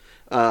Winslow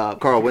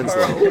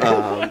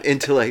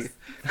into like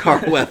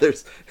Carl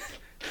Weathers.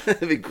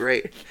 That'd be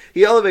great.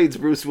 He elevates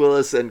Bruce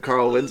Willis and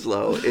Carl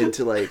Winslow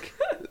into like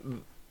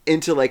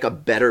a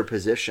better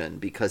position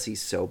because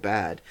he's so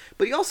bad.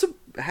 But he also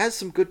has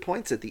some good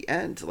points at the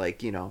end.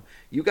 Like, you know,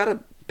 you got to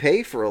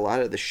pay for a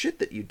lot of the shit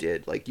that you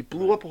did. Like, you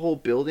blew up a whole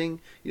building.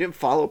 You didn't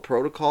follow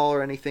protocol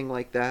or anything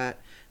like that.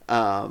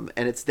 And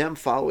it's them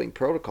following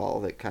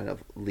protocol that kind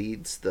of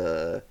leads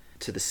to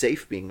the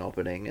safe being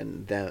opening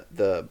and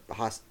the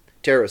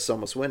terrorists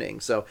almost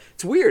winning. So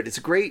it's weird. It's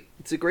a great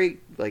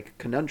like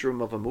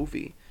conundrum of a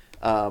movie.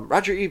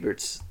 Roger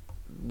Ebert's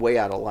way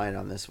out of line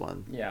on this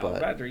one. Yeah,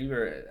 but Roger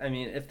Ebert, I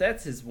mean, if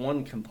that's his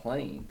one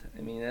complaint,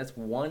 I mean, that's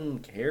one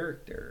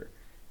character,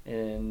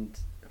 and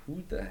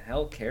who the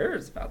hell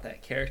cares about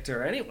that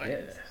character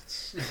anyway?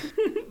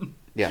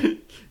 yeah.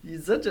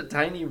 He's such a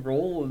tiny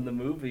role in the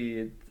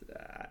movie.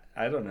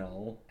 I don't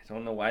know. I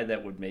don't know why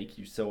that would make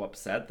you so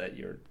upset that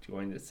you're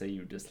going to say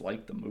you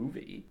dislike the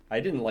movie.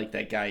 I didn't like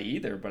that guy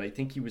either, but I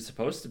think he was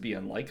supposed to be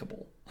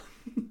unlikable.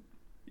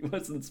 He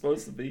wasn't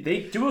supposed to be.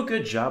 They do a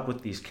good job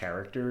with these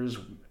characters,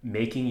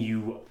 making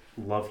you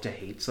love to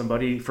hate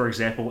somebody. For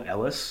example,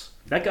 Ellis.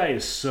 That guy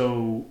is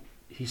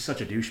he's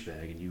such a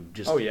douchebag, and you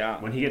just... Oh,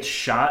 yeah. When he gets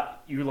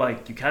shot, you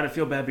kind of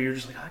feel bad, but you're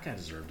just like, that guy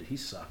deserved it. He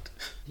sucked.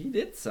 He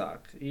did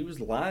suck. He was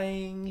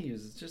lying. He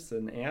was just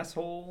an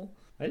asshole.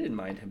 I didn't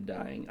mind him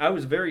dying. I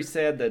was very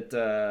sad that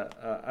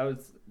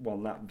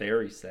not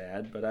very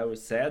sad, but I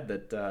was sad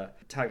that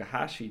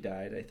Takahashi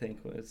died, I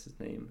think was his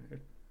name.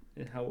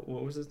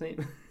 What was his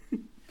name?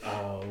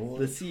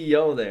 The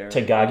CEO there.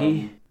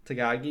 Tagagi?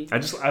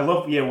 Tagagi? I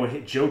love,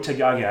 when Joe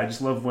Tagagi, I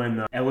just love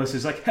when Ellis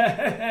is like,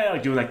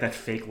 like doing like that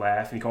fake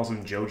laugh, and he calls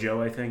him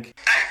JoJo, I think.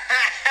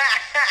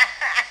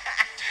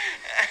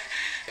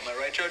 Am I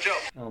right, JoJo?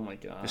 Oh my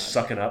god. Just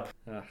sucking up.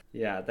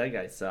 Yeah, that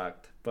guy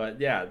sucked.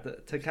 But yeah,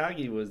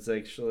 Takagi was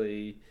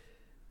actually...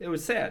 It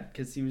was sad,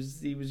 because he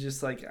was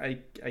just like, I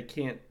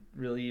can't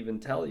really even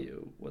tell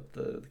you what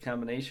the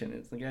combination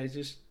is. The guy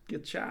just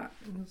gets shot.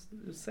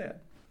 It was sad.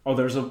 Oh,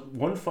 there's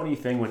one funny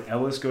thing when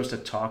Ellis goes to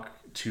talk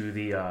to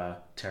the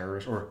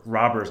terrorists, or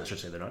robbers, I should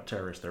say. They're not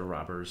terrorists, they're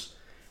robbers.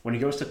 When he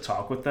goes to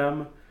talk with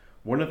them,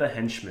 one of the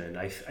henchmen,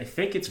 I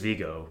think it's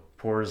Vigo,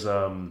 pours...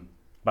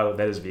 by the way,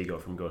 that is Vigo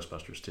from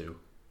Ghostbusters 2.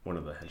 one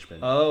of the henchmen.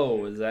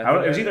 Oh, is that?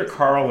 It was either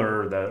Carl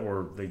or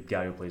the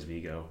guy who plays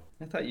Vigo.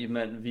 I thought you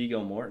meant Viggo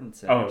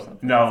Mortensen or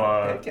something.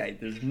 No, that guy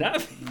does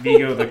not.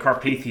 Vigo the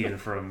Carpathian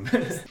from.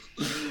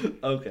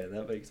 Okay,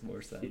 that makes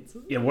more sense.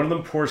 Yeah, one of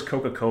them pours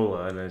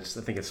Coca-Cola, and I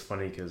think it's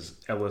funny because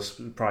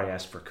Ellis probably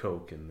asked for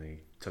Coke, and they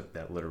took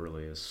that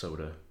literally as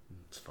soda.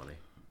 It's funny.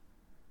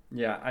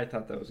 Yeah, I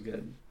thought that was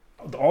good.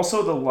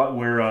 Also,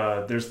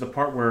 there's the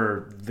part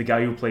where the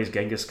guy who plays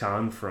Genghis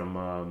Khan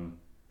from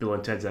Bill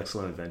and Ted's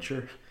Excellent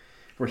Adventure,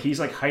 where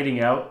he's like hiding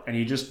out, and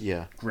he just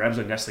grabs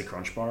a Nestle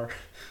Crunch bar.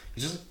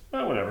 He's just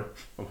whatever.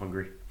 I'm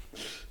hungry.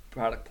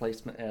 Product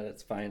placement at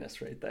its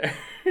finest, right there.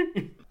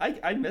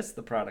 I miss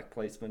the product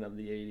placement of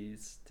the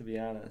 '80s, to be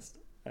honest,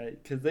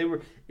 because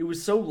it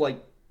was so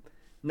like,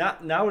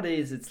 not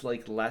nowadays it's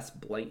like less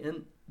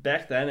blatant.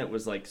 Back then it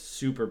was like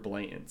super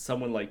blatant.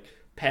 Someone like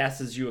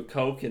passes you a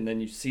Coke, and then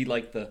you see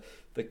like the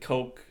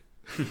Coke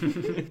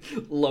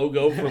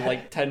logo for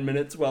like 10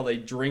 minutes while they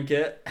drink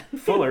it.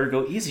 Fuller,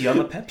 go easy on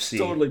the Pepsi.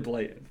 Totally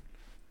blatant.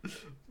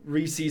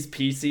 Reese's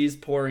Pieces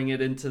pouring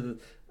it into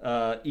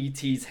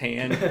E.T.'s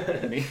hand.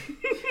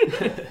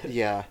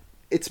 Yeah.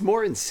 It's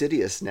more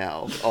insidious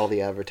now, all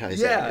the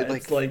advertising. Yeah, it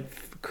like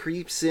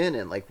creeps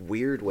in like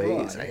weird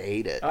ways. I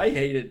hate it. I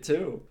hate it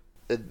too.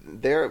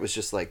 There it was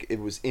just like, it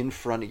was in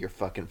front of your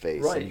fucking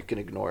face, right. And you can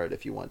ignore it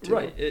if you want to.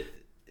 Right.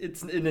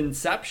 It's an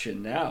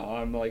Inception now.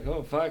 I'm like,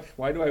 oh fuck,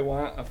 why do I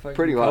want a fucking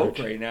Pretty Coke much.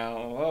 right now?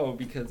 Oh,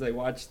 because I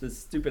watched this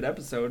stupid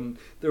episode and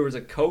there was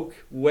a Coke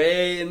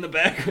way in the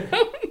background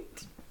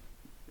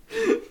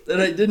that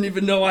I didn't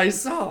even know I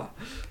saw.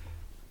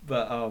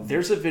 But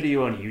there's a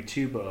video on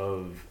YouTube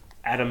of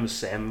Adam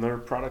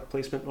Sandler product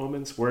placement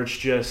moments where it's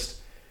just,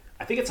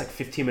 I think it's like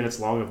 15 minutes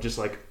long of just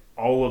like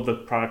all of the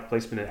product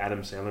placement in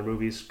Adam Sandler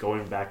movies,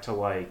 going back to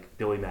like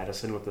Billy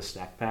Madison with the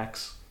snack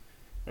packs.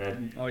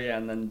 And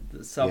and then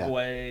the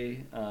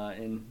Subway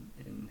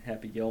in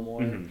Happy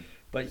Gilmore. Mm-hmm.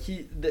 But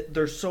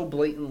they're so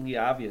blatantly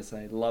obvious.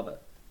 I love it.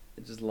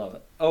 I just love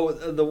it. Oh,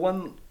 the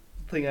one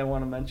thing I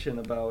want to mention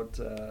about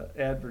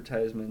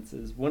advertisements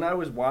is when I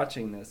was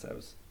watching this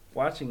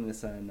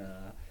on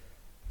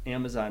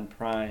Amazon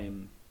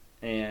Prime,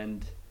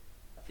 and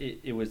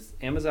it was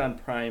Amazon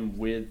Prime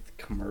with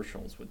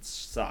commercials, which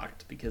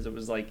sucked because it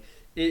was like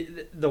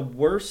the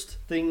worst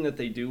thing that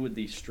they do with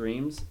these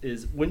streams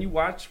is when you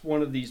watch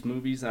one of these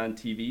movies on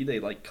TV,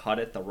 they like cut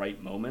at the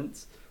right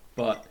moments,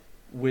 but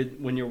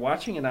when you're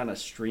watching it on a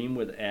stream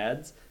with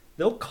ads,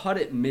 they'll cut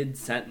it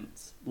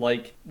mid-sentence.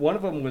 Like one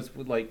of them was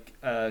like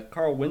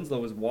Carl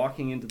Winslow was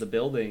walking into the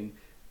building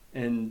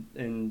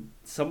and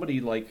somebody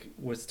like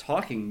was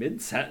talking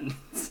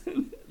mid-sentence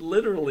and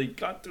literally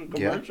cut to a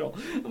commercial.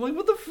 I'm like,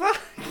 what the fuck?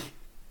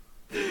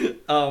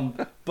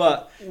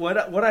 But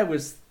what I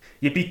was...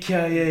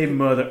 Yippee-ki-yay,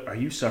 mother. Are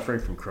you suffering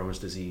from Crohn's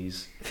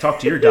disease? Talk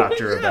to your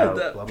doctor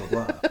about blah, blah,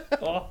 blah.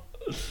 Oh.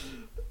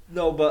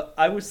 No, but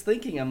I was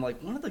thinking, I'm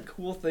like, one of the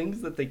cool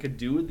things that they could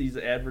do with these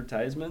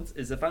advertisements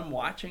is if I'm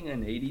watching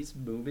an 80s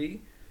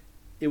movie,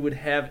 it would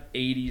have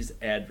 80s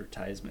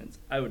advertisements.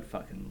 I would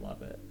fucking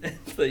love it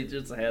if they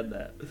just had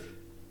that.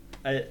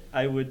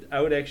 I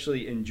would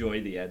actually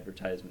enjoy the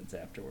advertisements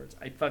afterwards.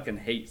 I fucking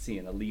hate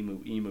seeing a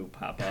Limu Emu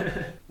pop up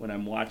when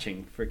I'm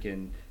watching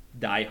freaking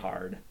Die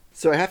Hard.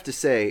 So I have to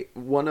say,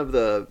 one of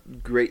the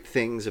great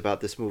things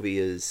about this movie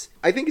is,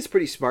 I think it's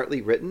pretty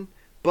smartly written,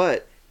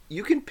 but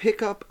you can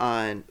pick up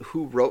on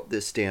who wrote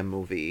this damn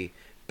movie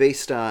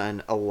based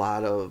on a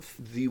lot of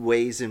the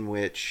ways in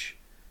which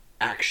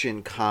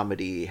action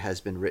comedy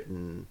has been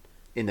written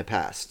in the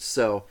past.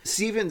 So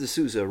Steven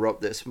D'Souza wrote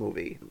this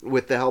movie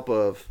with the help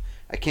of,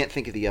 I can't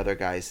think of the other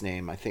guy's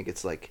name, I think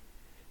it's like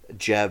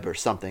Jeb or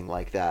something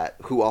like that,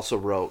 who also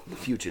wrote The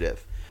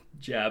Fugitive.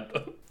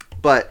 Jeb.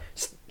 But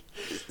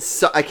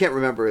so I can't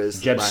remember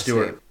his Jeb last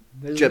Stewart.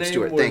 name. Jeb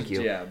Stewart, thank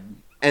you. Jeb.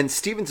 And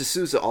Steven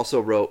D'Souza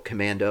also wrote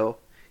Commando.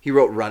 He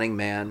wrote Running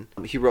Man.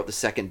 He wrote the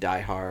second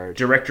Die Hard.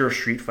 Director of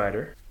Street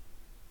Fighter.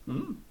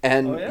 And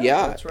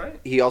that's right.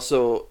 He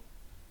also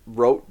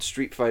wrote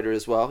Street Fighter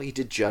as well. He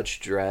did Judge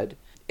Dredd.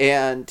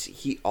 And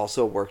he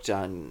also worked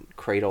on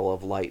Cradle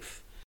of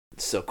Life.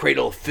 So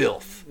Cradle of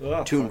Filth,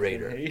 Tomb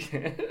Raider.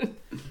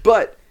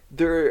 But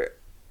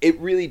it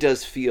really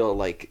does feel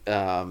like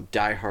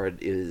Die Hard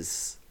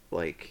is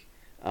like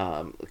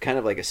kind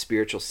of like a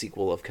spiritual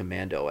sequel of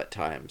Commando at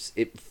times.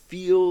 It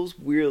feels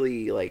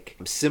really like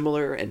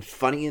similar and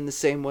funny in the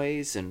same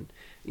ways, and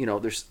you know,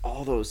 there's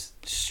all those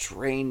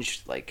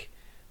strange like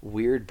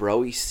weird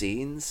broy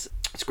scenes.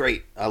 It's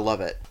great. I love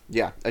it.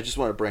 Yeah, I just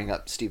want to bring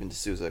up Steven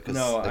D'Souza because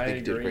I think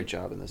he did a great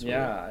job in this movie.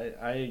 Yeah,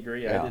 I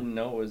agree. Yeah. I didn't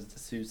know it was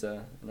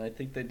D'Souza, and I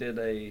think he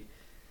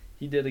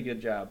did a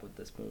good job with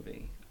this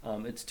movie.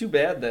 It's too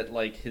bad that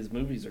like his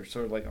movies are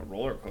sort of like a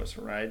roller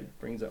coaster ride. It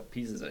brings out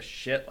pieces of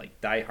shit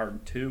like Die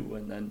Hard 2,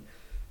 and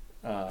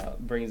then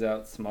brings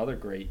out some other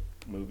great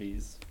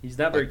movies. He's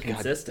not very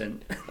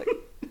consistent.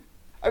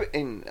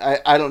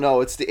 I don't know.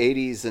 It's the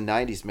 80s and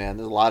 90s, man.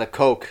 There's a lot of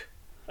coke.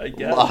 I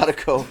guess. A lot of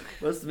coke.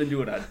 Must have been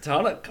doing a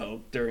ton of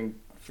coke during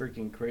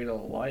freaking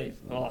Cradle of Life.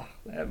 Oh,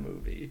 that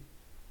movie.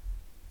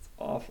 It's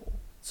awful.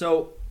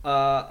 So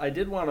I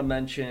did want to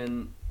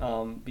mention,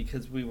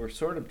 because we were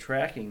sort of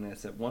tracking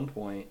this at one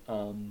point,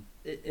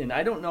 and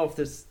I don't know if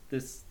this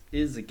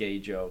is a gay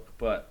joke,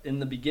 but in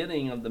the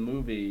beginning of the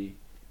movie,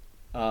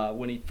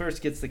 when he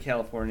first gets to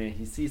California,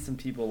 he sees some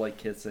people like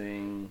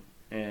kissing,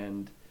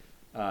 and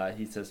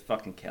he says,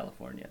 "Fucking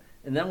California."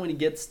 And then when he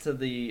gets to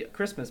the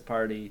Christmas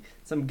party,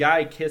 some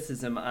guy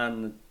kisses him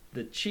on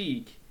the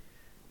cheek,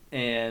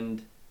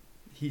 and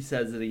he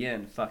says it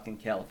again, "Fucking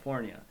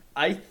California."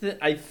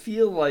 I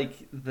feel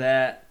like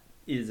that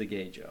is a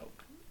gay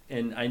joke,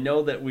 and I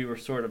know that we were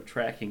sort of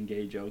tracking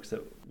gay jokes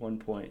at one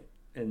point,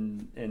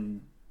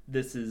 and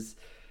this is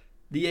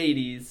the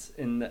 80s,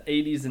 and the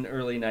 80s and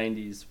early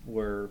 90s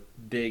were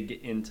big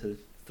into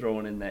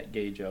throwing in that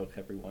gay joke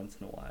every once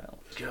in a while.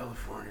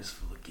 California's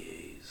full of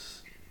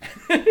gays.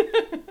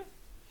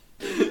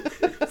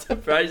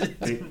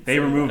 Surprising. They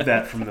removed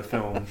that from the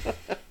film.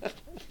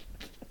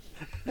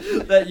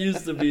 That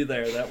used to be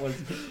there. That was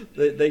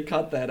they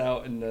cut that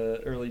out in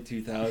the early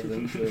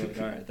 2000s. They're like,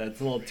 all right, that's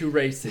a little too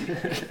racy.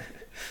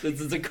 This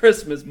is a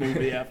Christmas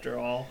movie after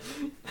all.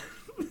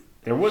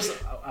 I was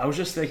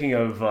just thinking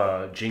of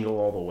Jingle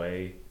All the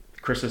Way.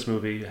 The Christmas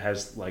movie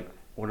has like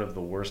one of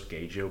the worst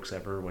gay jokes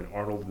ever when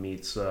Arnold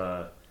meets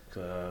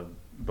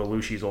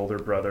Belushi's older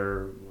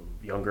brother,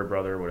 younger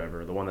brother,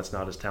 whatever, the one that's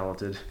not as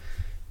talented.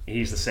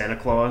 He's the Santa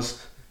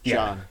Claus.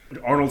 John. Yeah.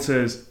 Arnold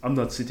says, "I'm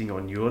not sitting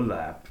on your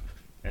lap."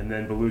 And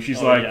then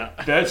Belushi's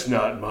 "That's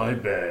not my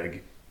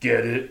bag.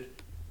 Get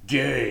it?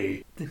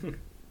 Gay."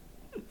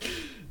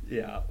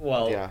 Yeah,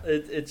 well,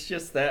 it's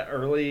just that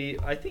early.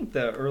 I think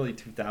the early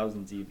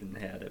 2000s even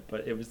had it,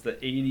 but it was the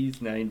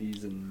 80s,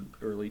 90s, and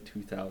early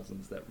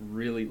 2000s that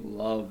really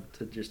loved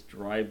to just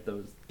drive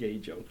those gay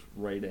jokes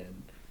right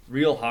in,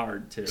 real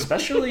hard too.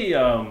 Especially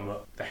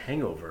The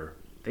Hangover.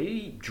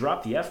 They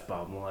dropped the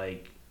F-bomb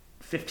like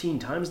 15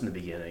 times in the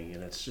beginning,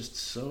 and it's just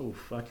so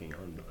fucking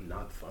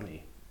not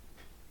funny.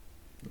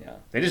 Yeah,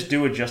 they just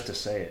do it just to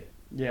say it.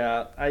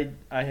 Yeah, I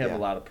have a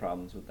lot of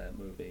problems with that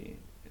movie.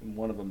 And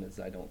one of them is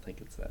I don't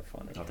think it's that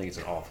funny. I think it's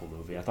an awful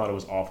movie. I thought it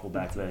was awful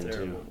back then,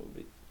 too.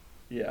 Movie.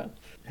 Yeah.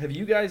 Have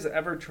you guys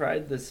ever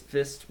tried this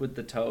fist with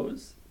the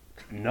toes?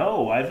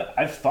 No,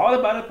 I've thought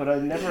about it, but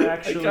I've never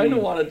actually... I kind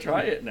of want to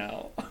try it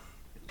now.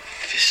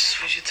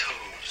 Fist with your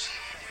toes.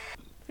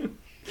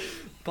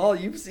 Paul,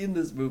 you've seen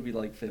this movie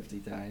like 50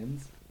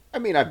 times. I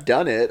mean, I've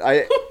done it.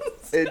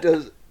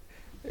 It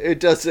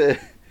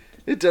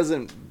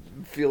doesn't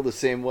feel the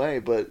same way,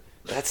 but...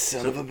 That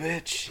son of a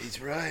bitch.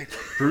 He's right.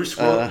 Bruce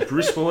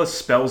Willis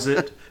spells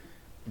it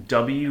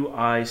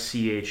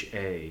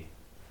W-I-C-H-A.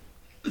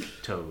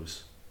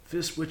 Toes.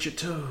 Fist with your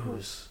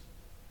toes.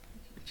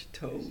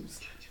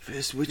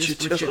 Fist with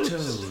your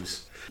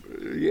toes.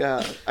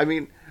 Yeah. I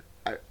mean,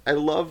 I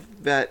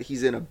love that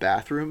he's in a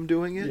bathroom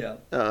doing it. Yeah.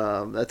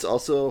 That's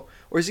also...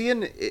 Or is he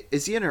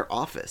in her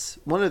office?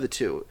 One of the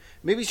two.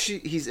 Maybe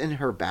he's in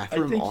her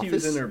bathroom office. I think he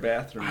was in her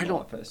bathroom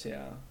office,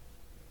 yeah.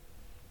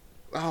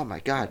 Oh my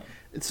god.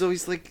 And so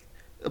he's like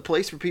a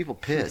place where people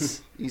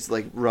piss. He's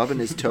like rubbing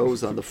his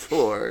toes on the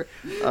floor.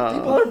 People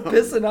are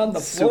pissing on the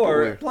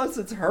floor. Plus,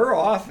 it's her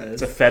office.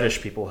 It's a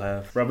fetish people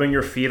have. Rubbing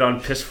your feet on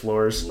piss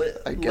floors.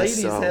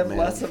 Ladies have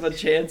less of a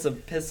chance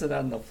of pissing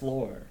on the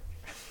floor.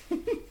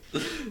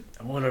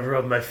 I want to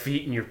rub my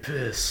feet in your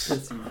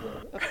piss.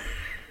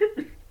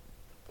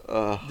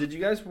 Did you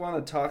guys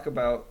want to talk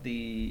about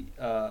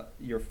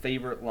your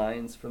favorite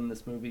lines from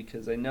this movie?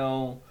 Because I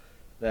know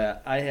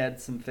that I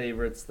had some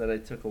favorites that I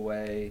took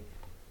away.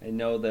 I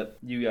know that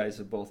you guys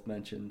have both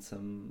mentioned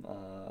some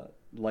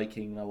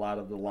liking a lot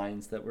of the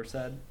lines that were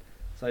said.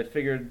 So I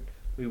figured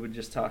we would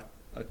just talk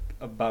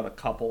about a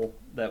couple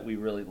that we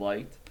really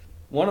liked.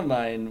 One of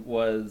mine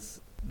was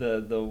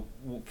the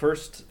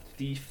first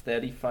thief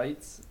that he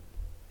fights.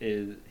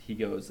 He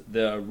goes,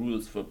 "There are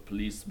rules for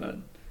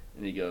policemen,"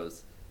 and he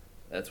goes,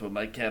 "That's what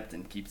my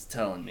captain keeps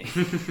telling me."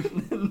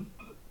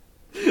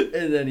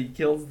 And then he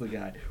kills the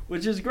guy,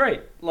 which is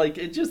great. Like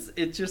it just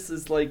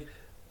is like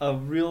a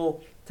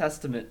real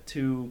testament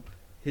to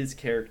his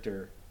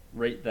character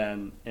right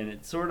then, and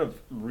it's sort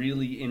of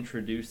really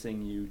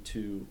introducing you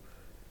to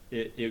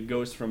it. It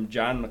goes from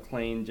John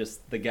McClane,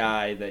 just the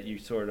guy that you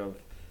sort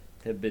of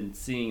have been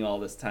seeing all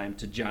this time,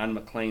 to John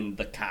McClane,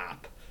 the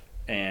cop,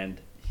 and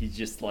he's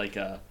just like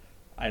I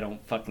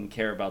don't fucking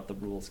care about the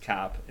rules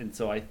cop. And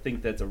so I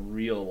think that's a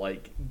real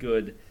like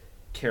good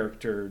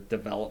character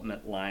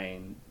development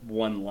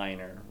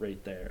one-liner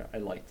right there. I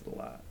liked it a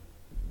lot.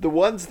 The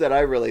ones that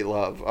I really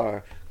love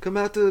are, "Come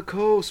out to the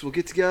coast, we'll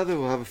get together,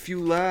 we'll have a few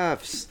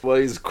laughs," while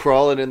he's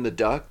crawling in the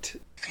duct.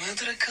 "Come out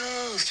to the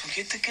coast, we'll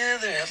get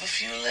together, have a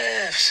few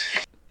laughs."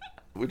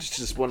 Which is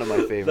just one of my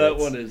favorites. That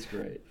one is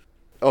great.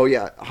 Oh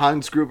yeah,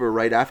 Hans Gruber,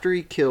 right after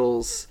he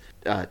kills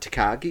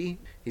Takagi,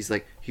 he's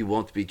like, "He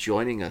won't be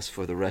joining us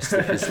for the rest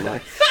of his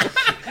life."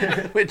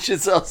 Which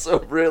is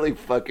also really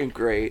fucking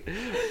great.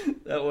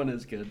 That one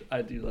is good.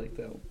 I do like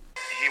that one.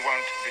 He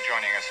won't be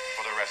joining us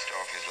for the rest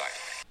of his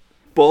life.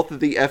 both of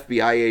the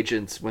FBI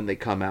agents, when they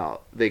come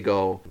out, they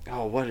go,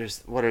 "Oh,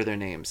 what are their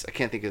names? I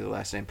can't think of their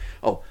last name.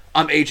 Oh,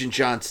 I'm Agent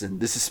Johnson.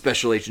 This is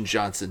Special Agent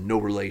Johnson. No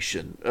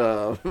relation."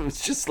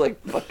 It's just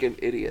like fucking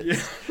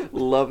idiots. Yeah.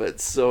 Love it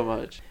so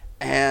much.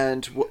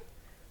 And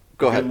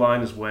go ahead. The good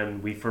line is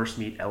when we first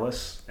meet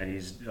Ellis, and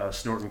he's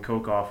snorting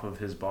coke off of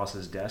his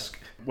boss's desk.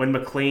 When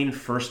McClane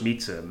first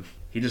meets him,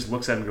 he just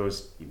looks at him and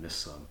goes, "You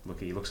missed some."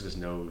 He looks at his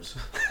nose.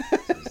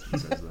 He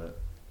says that.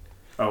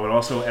 Oh, and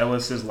also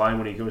Ellis's line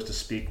when he goes to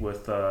speak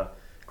with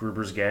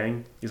Gruber's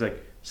gang. He's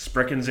like,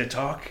 "Sprechen Sie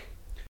talk?"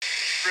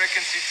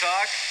 Sprechen Sie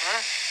talk,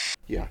 huh?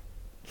 Yeah.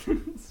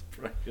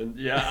 Sprechen.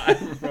 Yeah, I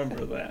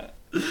remember that.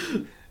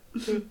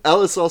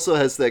 Ellis also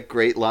has that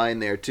great line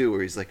there, too,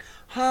 where he's like,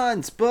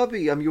 "Hans,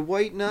 Bubby, I'm your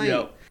white knight."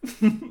 Yep.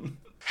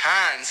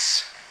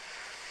 Hans,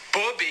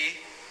 Bubby,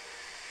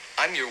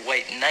 I'm your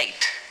white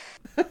knight.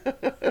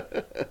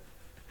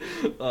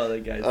 Oh,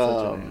 that guy's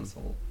such an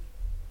asshole.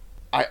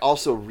 I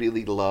also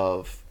really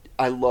love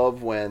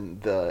when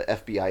the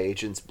FBI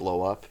agents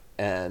blow up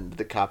and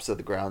the cops of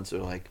the grounds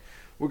are like,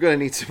 "We're going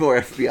to need some more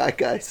FBI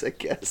guys, I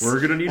guess. We're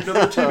going to need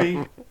another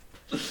Timmy."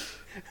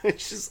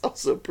 Which is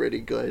also pretty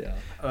good.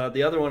 Yeah.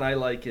 The other one I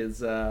like is,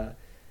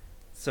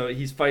 so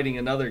he's fighting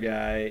another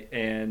guy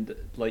and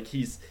like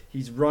he's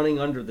running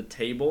under the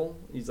table.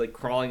 He's like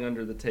crawling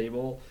under the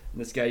table and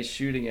this guy's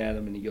shooting at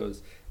him and he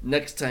goes,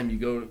 "Next time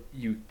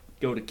you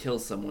go to kill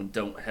someone,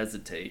 don't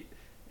hesitate."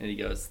 And he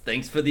goes,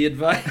 "Thanks for the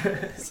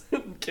advice."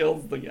 And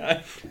kills the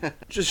guy.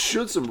 Just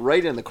shoots him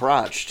right in the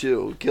crotch,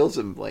 too. Kills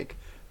him, like,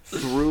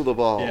 through the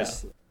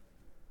balls. Yeah.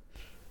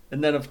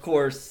 And then, of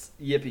course,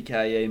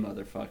 Yippee-ki-yay,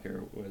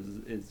 motherfucker,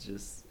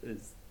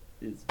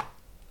 is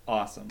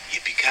awesome.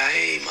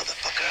 Yippee-ki-yay,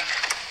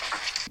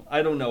 motherfucker.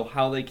 I don't know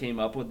how they came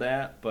up with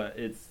that, but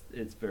it's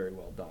very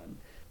well done.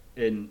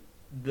 And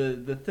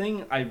the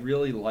thing I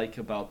really like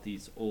about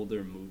these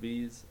older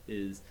movies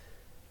is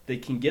they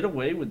can get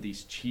away with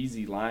these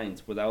cheesy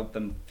lines without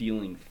them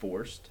feeling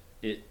forced.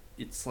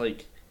 It's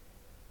like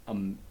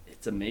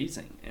it's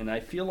amazing. And I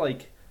feel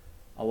like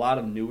a lot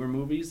of newer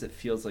movies, it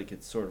feels like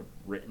it's sort of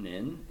written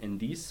in, and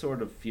these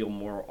sort of feel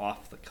more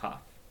off the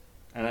cuff.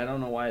 And I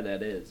don't know why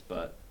that is,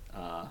 but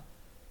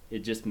it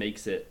just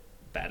makes it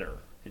better,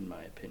 in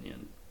my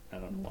opinion. I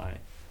don't know why.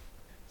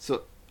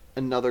 So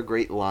another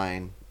great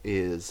line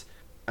is,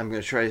 I'm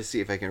going to try to see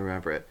if I can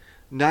remember it.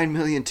 9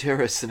 million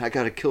terrorists, and I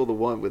got to kill the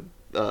one with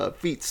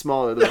feet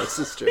smaller than my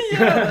sister.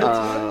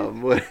 Yeah,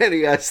 when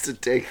he has to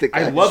take the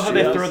guy's I love how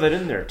they shoes. throw that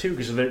in there, too,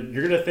 because you're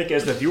going to think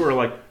as the viewer,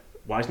 like,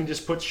 why doesn't he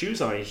just put shoes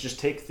on? He should just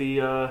take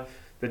the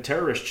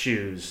terrorist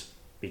shoes.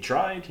 He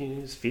tried.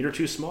 His feet are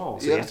too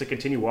small, so he has to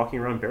continue walking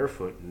around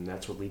barefoot, and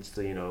that's what leads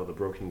to, the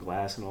broken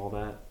glass and all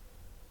that.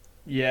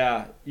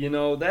 Yeah,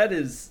 that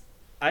is...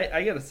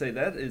 I gotta say,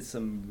 that is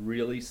some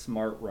really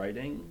smart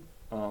writing,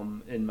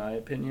 in my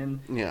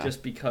opinion. Yeah.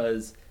 Just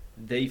because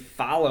they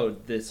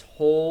followed this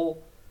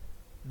whole...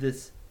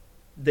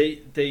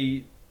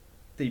 They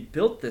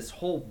built this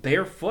whole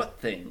barefoot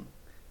thing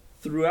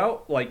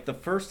throughout, like, the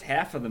first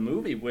half of the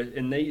movie,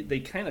 and they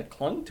kind of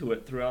clung to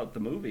it throughout the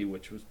movie,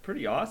 which was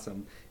pretty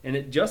awesome. And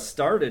it just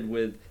started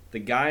with the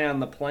guy on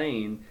the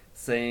plane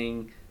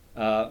saying,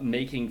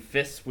 making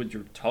fists with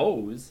your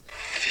toes.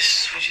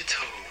 Fists with your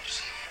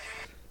toes.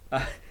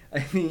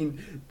 I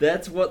mean,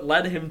 that's what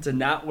led him to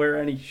not wear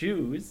any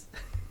shoes.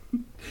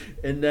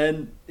 And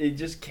then it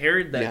just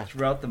carried that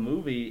throughout the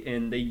movie,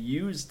 and they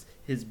used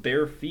his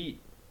bare feet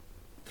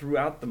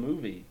throughout the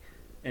movie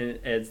and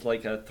as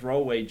like a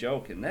throwaway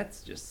joke, and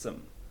that's just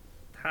some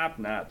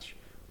top-notch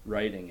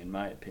writing, in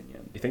my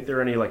opinion. Do you think there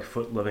are any like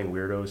foot-loving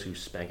weirdos who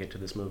spank it to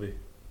this movie?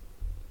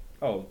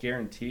 Oh,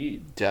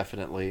 guaranteed.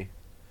 Definitely.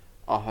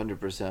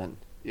 100%.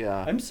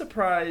 Yeah. I'm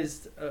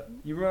surprised.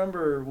 You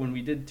remember when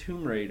we did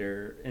Tomb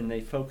Raider and they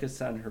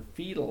focused on her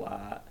feet a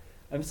lot?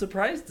 I'm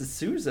surprised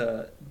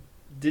D'Souza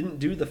didn't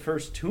do the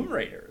first Tomb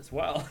Raider as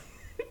well.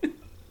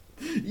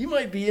 You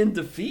might be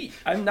into feet.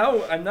 I'm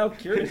now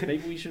curious.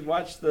 Maybe we should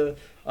watch the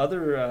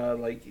other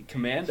like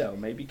Commando.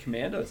 Maybe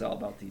Commando's all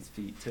about these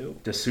feet too.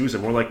 D'Souza,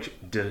 more like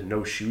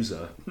no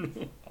shoesa.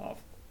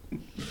 Off.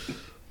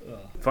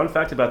 Fun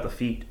fact about the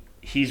feet: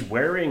 he's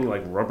wearing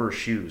like rubber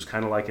shoes,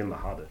 kind of like in The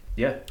Hobbit.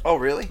 Yeah. Oh,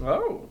 really?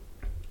 Oh.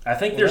 I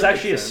think there's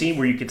actually a scene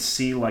where you could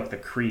see like the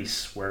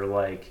crease where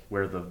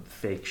the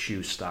fake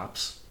shoe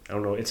stops. I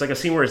don't know. It's like a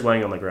scene where he's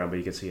laying on the ground, but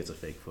you can see it's a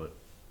fake foot.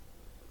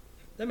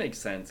 That makes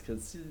sense,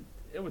 because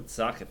it would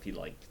suck if he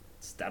like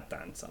stepped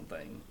on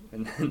something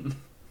and then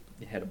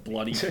he had a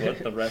bloody foot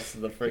the rest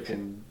of the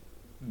freaking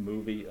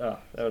movie. Oh,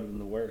 that would have been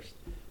the worst.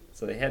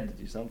 So they had to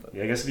do something.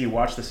 Yeah, I guess if you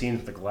watch the scenes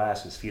with the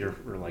glass, his feet are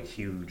like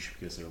huge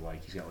because they're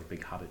like he's got like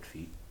big Hobbit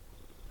feet.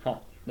 Huh.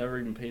 Never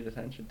even paid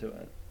attention to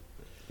it.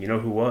 You know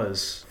who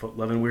was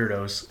foot-loving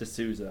weirdos?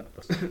 D'Souza.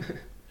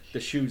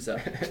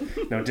 D'Souza.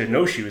 No,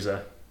 no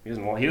shoesa. He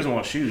doesn't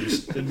want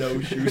shoes. The no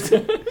shoes.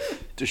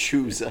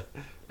 D'Souza.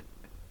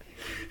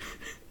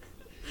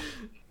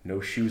 No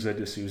shoesa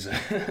D'Souza.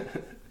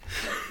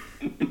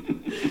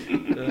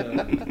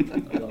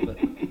 I love it.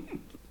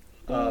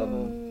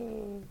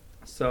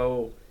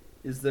 So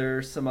Is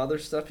there some other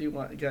stuff you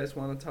guys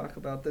want to talk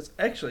about this?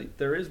 Actually,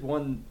 there is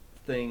one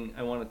thing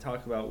I want to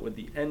talk about with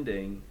the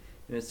ending,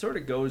 and it sort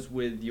of goes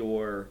with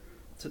your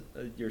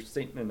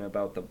statement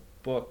about the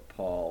book,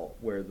 Paul,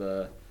 where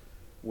the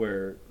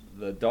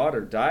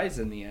daughter dies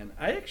in the end.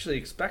 I actually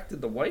expected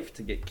the wife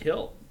to get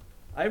killed.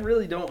 I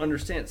really don't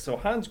understand. So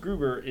Hans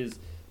Gruber is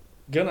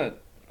gonna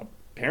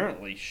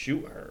apparently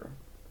shoot her,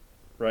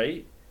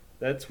 right?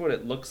 That's what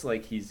it looks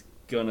like he's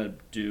gonna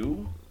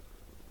do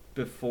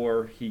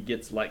before he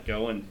gets let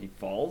go and he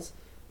falls.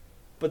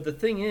 But the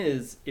thing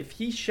is, if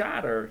he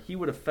shot her, he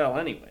would have fell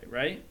anyway,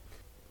 right?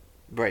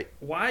 Right.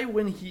 Why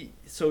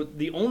so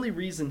the only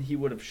reason he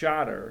would have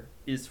shot her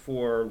is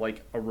for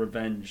like a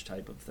revenge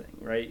type of thing,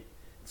 right?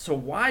 So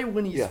why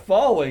when he's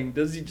falling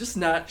does he just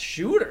not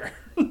shoot her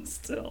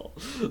still?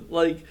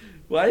 Like,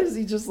 why is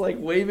he just like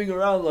waving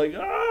around like,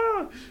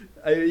 ah?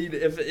 I mean,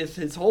 if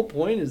his whole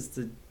point is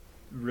to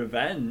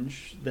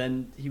revenge,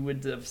 then he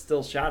would have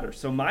still shot her.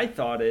 So my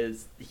thought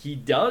is he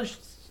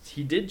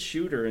did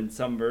shoot her in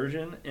some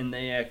version, and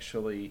they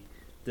actually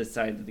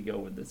decided to go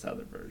with this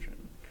other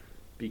version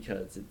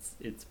because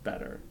it's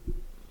better.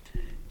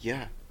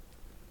 Yeah.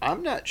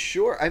 I'm not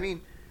sure. I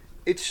mean,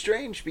 it's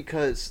strange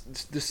because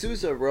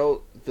D'Souza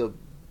wrote the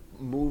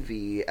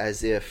movie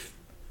as if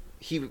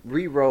he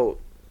rewrote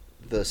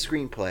the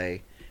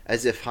screenplay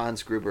as if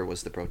Hans Gruber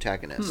was the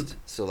protagonist.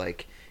 So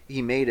like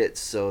he made it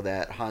so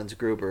that Hans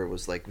Gruber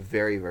was like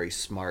very, very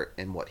smart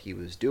in what he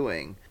was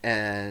doing,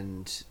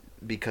 and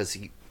because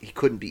he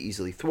couldn't be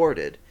easily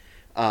thwarted.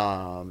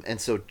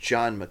 And so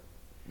John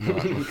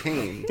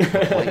McClane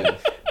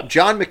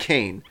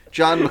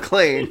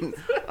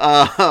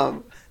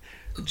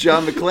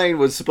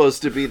was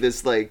supposed to be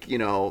this, like, you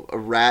know, a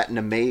rat in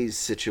a maze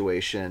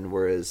situation,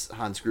 whereas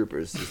Hans Gruber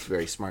is this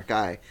very smart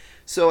guy.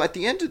 So at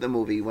the end of the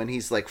movie, when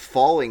he's like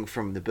falling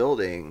from the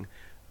building,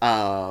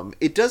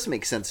 it does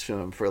make sense to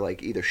him for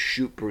like either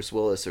shoot Bruce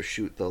Willis or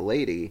shoot the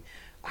lady.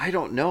 I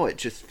don't know. It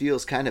just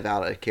feels kind of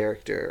out of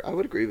character. I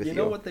would agree with you. You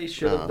know what they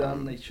should have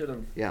done? They should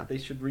have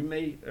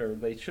remade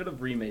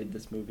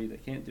this movie. They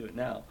can't do it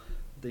now.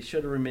 They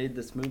should have remade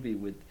this movie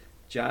with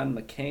John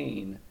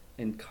McClane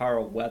and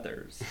Carl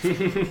Weathers.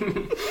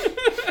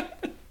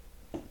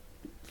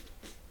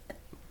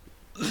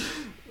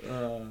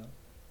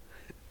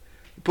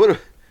 Put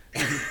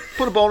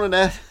a bone in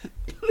that.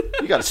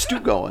 You got a stew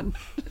going.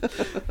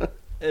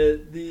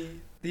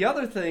 The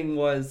other thing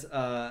was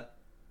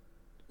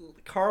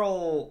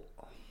Carl.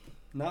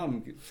 Now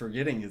I'm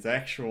forgetting his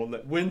actual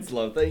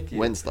Winslow. Thank you,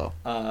 Winslow.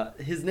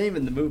 His name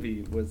in the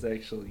movie was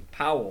actually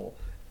Powell.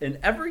 And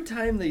every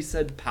time they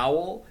said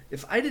Powell,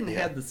 if I didn't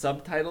have the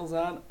subtitles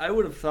on, I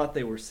would have thought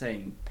they were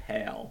saying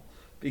pal.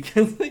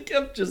 Because they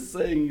kept just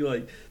saying,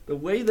 like, the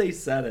way they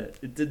said it,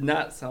 it did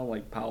not sound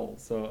like Powell.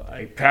 So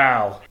Hey,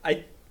 pal.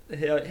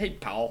 Hey,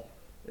 pal.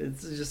 It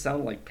just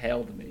sounded like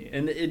pal to me.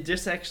 And it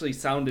just actually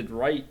sounded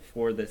right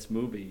for this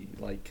movie.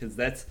 Like, because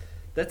that's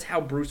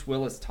how Bruce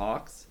Willis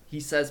talks. He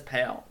says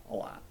pal a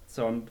lot.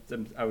 So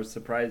I was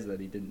surprised that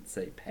he didn't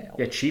say pal.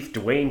 Yeah, Chief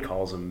Dwayne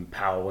calls him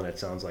pal when it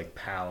sounds like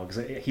pal.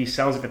 Because he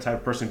sounds like the type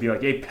of person to be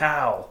like, hey,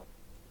 pal.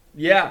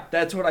 Yeah,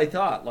 that's what I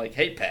thought. Like,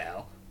 hey,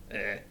 pal.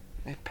 Hey,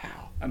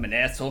 pal. I'm an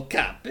asshole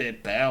cop, hey,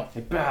 pal. Hey,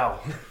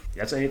 pal.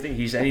 That's anything.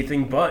 He's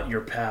anything but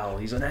your pal.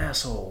 He's an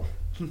asshole.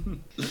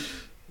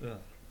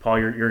 Paul,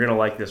 you're going to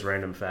like this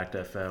random fact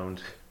I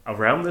found.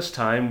 Around this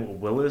time,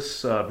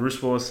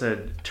 Bruce Willis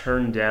had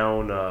turned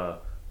down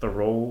the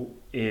role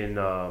in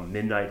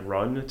Midnight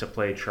Run to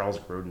play Charles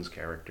Grodin's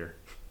character.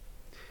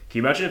 Can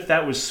you imagine if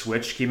that was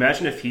switched? Can you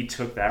imagine if he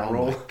took that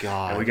role? My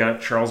God. And we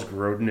got Charles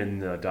Grodin in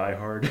Die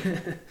Hard?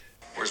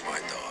 Where's my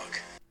dog?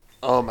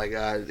 Oh my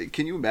God.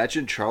 Can you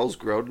imagine Charles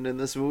Grodin in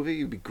this movie?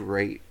 It'd be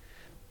great.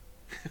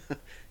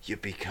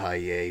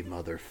 Yippee-ki-yay,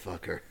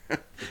 motherfucker.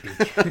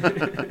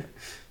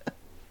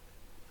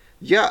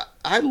 Yeah,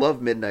 I love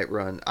Midnight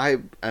Run.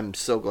 I'm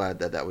so glad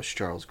that was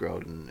Charles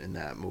Grodin in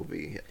that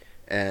movie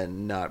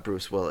and not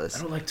Bruce Willis.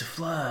 I don't like to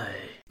fly.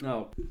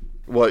 No.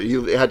 What,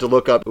 you had to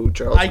look up who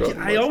Charles Grodin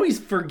was? I always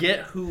forget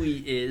who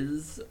he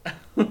is.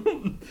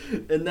 And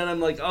then I'm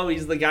like, oh,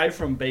 he's the guy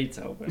from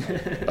Beethoven.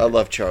 I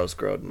love Charles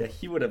Grodin. Yeah,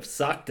 he would have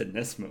sucked in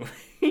this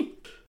movie.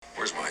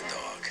 Where's my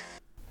dog?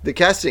 The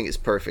casting is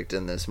perfect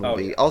in this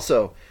movie. Oh, yeah.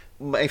 Also,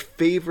 my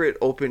favorite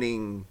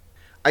opening...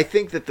 I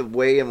think that the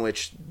way in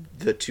which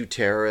the two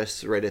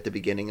terrorists right at the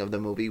beginning of the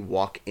movie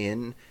walk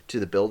in to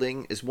the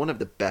building is one of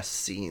the best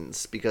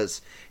scenes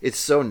because it's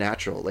so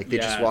natural. Like, they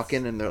just walk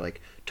in and they're,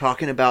 like,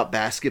 talking about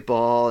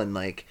basketball and,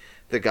 like,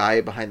 the guy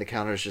behind the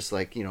counter is just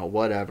like, you know,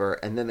 whatever.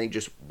 And then they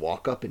just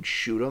walk up and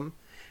shoot him.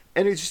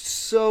 And it's just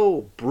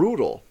so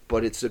brutal,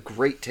 but it's a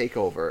great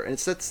takeover. And it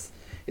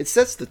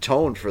sets the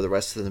tone for the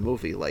rest of the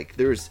movie. Like,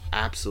 there's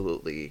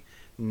absolutely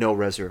no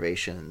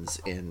reservations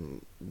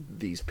in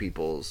these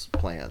people's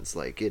plans.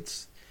 Like,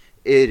 it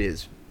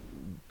is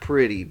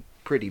pretty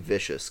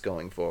vicious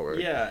going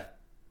forward. Yeah.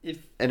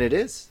 And it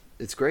is.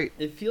 It's great.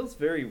 It feels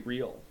very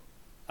real.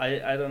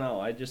 I don't know.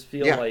 I just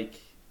feel like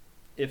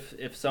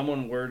if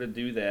someone were to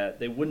do that,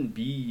 they wouldn't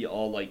be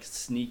all like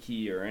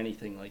sneaky or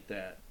anything like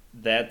that.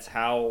 that's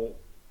how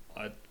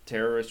a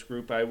terrorist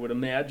group, I would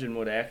imagine,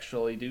 would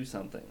actually do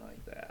something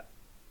like that.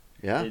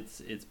 Yeah.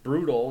 It's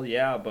brutal,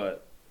 yeah,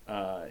 but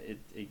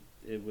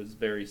it was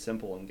very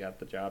simple and got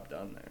the job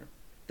done there.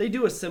 They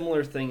do a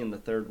similar thing in the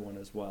third one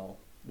as well,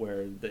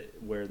 where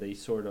they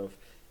sort of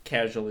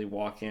casually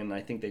walk in.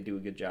 I think they do a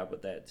good job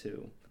with that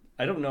too.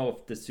 I don't know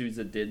if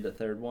D'Souza did the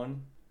third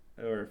one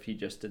or if he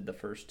just did the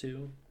first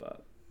two,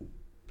 but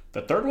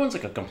the third one's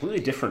like a completely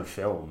different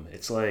film.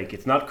 It's like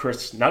it's not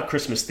Christmas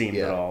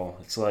themed at all.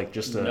 It's like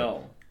just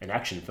an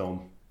action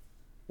film.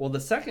 Well, the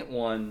second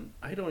one,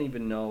 I don't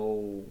even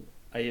know.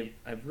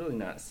 I've really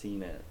not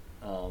seen it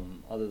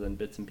other than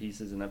bits and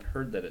pieces, and I've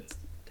heard that it's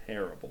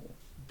terrible.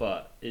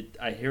 But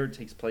I hear it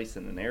takes place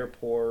in an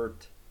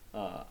airport.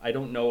 I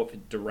don't know if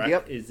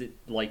it is it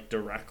like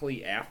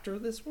directly after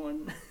this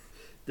one?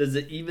 Does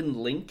it even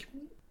link?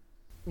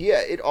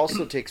 Yeah, it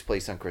also takes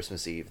place on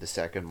Christmas Eve, the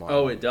second one.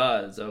 Oh, it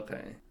does.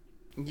 Okay.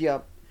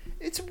 Yep.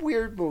 It's a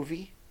weird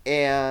movie,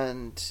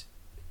 and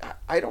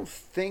I don't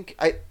think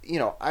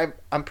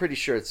I'm pretty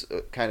sure it's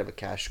kind of a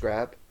cash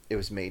grab. It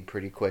was made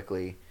pretty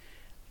quickly.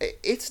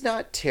 It's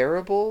not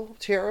terrible,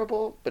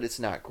 but it's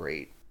not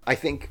great. I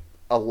think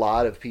a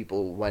lot of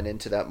people went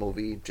into that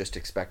movie just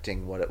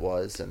expecting what it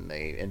was, and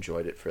they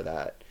enjoyed it for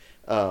that.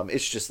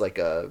 It's just like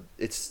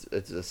it's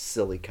a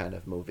silly kind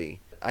of movie.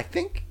 I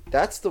think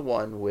that's the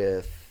one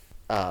with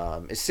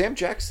is Sam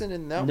Jackson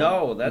in that one?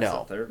 No, that's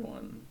the third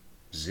one.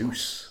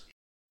 Zeus.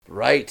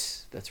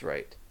 Right, that's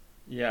right.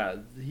 Yeah,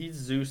 he's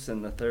Zeus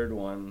in the third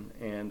one,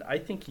 and I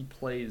think he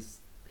plays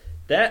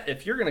that.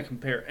 If you're going to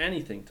compare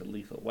anything to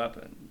Lethal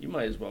Weapon, you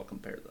might as well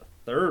compare the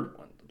third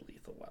one to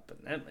Lethal Weapon.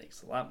 That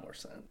makes a lot more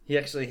sense. He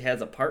actually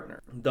has a partner,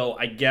 though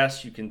I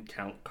guess you can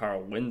count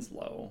Carl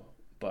Winslow,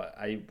 but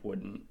I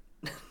wouldn't.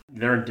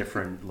 They're in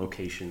different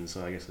locations,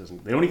 so I guess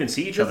they don't even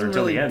see each other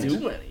until the end. He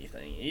doesn't really do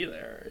anything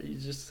either.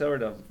 He's just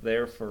sort of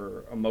there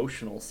for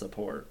emotional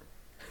support.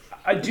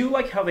 I do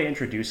like how they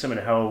introduce him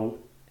and how...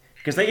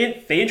 Because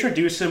they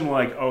introduce him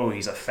like, oh,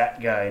 he's a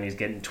fat guy and he's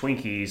getting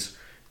Twinkies,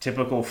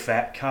 typical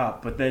fat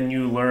cop. But then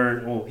you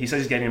learn... Well, he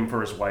says he's getting them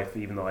for his wife,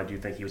 even though I do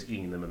think he was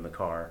eating them in the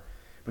car.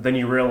 But then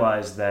you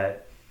realize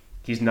that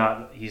he's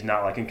not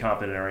like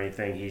incompetent or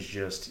anything.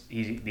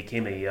 He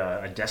became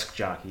a desk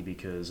jockey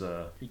because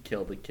he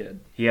killed a kid.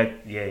 He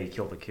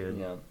killed a kid.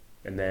 Yeah.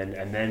 And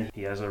then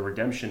he has a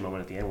redemption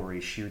moment at the end where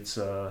he shoots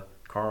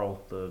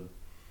Carl,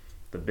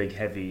 the big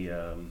heavy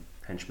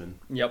henchman.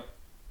 Yep.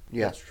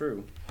 Yeah. That's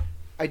true.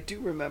 I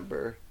do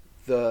remember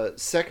the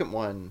second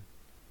one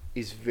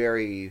is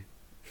very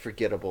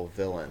forgettable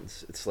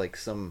villains. It's like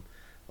some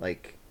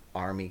like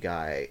army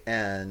guy,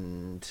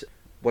 and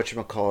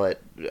whatchamacallit,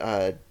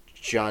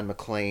 John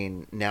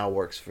McClane now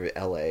works for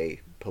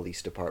LA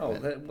Police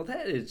Department.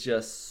 That is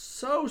just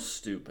so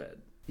stupid.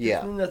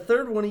 Yeah. In the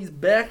third one, he's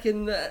back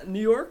in the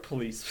New York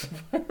Police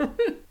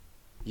Department.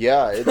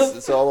 Yeah,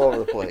 it's all over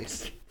the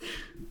place.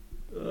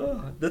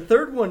 The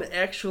third one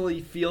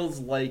actually feels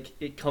like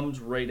it comes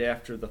right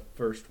after the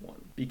first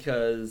one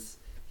because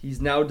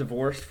he's now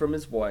divorced from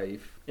his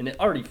wife, and it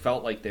already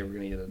felt like they were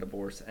going to get a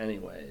divorce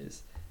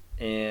anyways.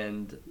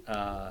 And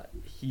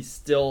he's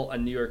still a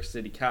New York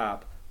City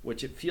cop,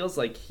 which it feels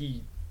like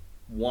he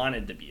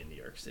wanted to be a New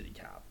York City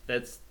cop.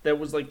 That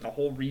was like the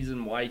whole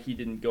reason why he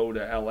didn't go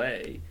to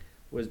L.A.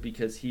 was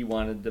because he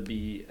wanted to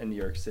be a New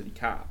York City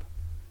cop.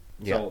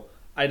 Yeah. So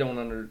I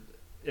don't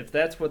if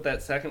that's what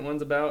that second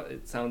one's about,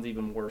 it sounds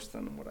even worse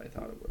than what I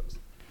thought it was.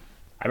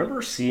 I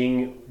remember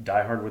seeing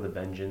Die Hard with a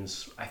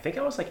Vengeance. I think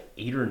I was like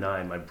 8 or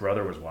 9. My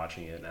brother was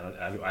watching it,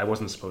 and I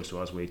wasn't supposed to.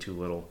 I was way too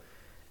little.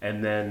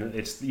 And then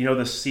it's,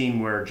 the scene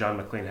where John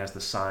McClane has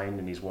the sign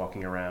and he's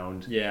walking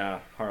around. Yeah,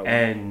 Harlem.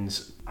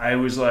 And I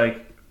was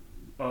like,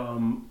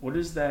 what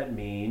does that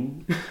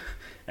mean?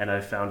 And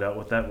I found out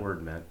what that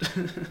word meant.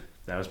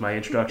 That was my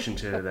introduction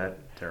to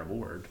that terrible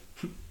word.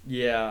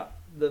 Yeah,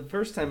 the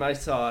first time I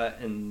saw it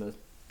and the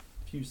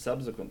few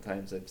subsequent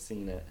times I've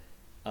seen it,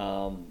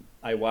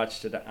 I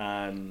watched it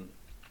on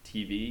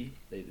TV.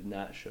 They did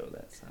not show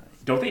that sign.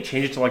 Don't they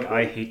change it to like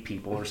 "I hate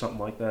people" or something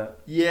like that?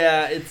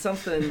 Yeah, it's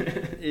something.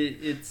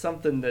 It's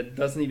something that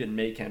doesn't even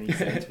make any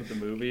sense with the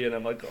movie, and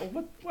I'm like, oh,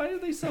 what? Why are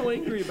they so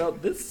angry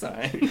about this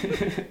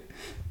sign?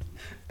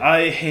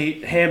 I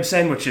hate ham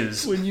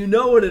sandwiches. When you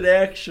know what it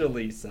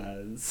actually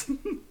says.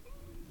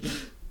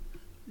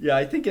 Yeah,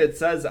 I think it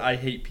says "I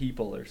hate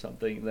people" or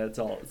something. That's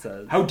all it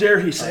says. How dare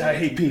he say I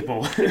hate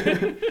people?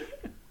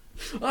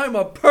 I'm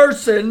a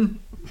person.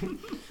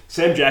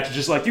 Sam Jackson's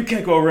just like, you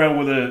can't go around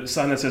with a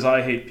sign that says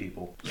I hate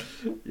people.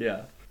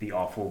 Yeah. The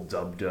awful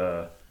dubbed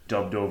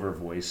over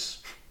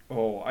voice.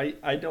 Oh, I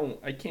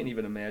can't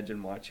even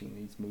imagine watching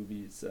these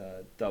movies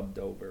dubbed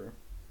over.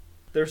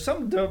 There's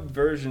some dubbed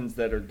versions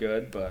that are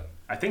good, but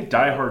I think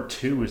Die Hard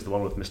 2 is the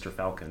one with Mr.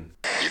 Falcon.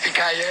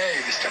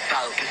 Yippee-ki-yay, Mr.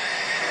 Falcon.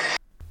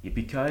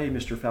 Yippee-ki-yay,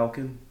 Mr.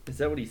 Falcon. Is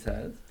that what he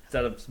says?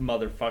 Instead of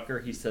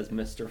motherfucker, he says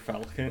Mr.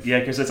 Falcon. Yeah,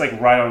 because it's like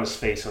right on his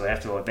face, so they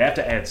have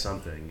to add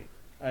something.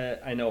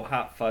 I know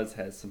Hot Fuzz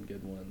has some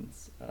good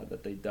ones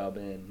that they dub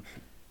in.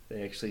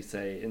 They actually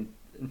say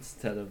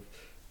instead of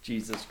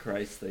Jesus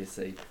Christ, they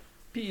say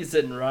peas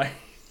and rice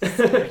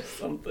or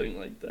something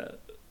like that.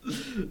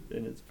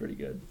 And it's pretty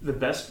good. The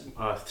best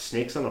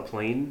snakes on a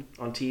plane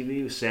on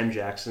TV was Sam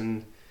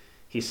Jackson.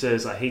 He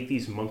says, "I hate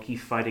these monkey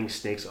fighting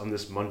snakes on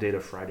this Monday to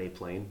Friday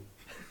plane."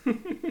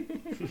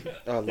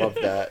 I love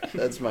that.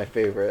 That's my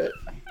favorite.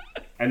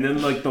 And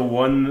then like the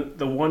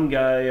one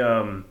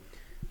guy,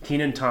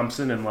 Kenan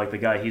Thompson, and like the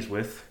guy he's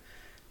with,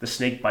 the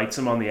snake bites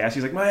him on the ass.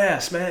 He's like, "My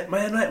ass, man,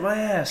 my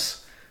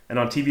ass." And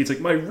on TV, it's like,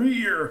 "My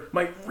rear,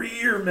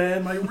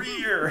 man, my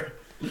rear."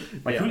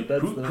 Like, Yeah,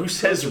 who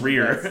says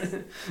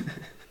rear?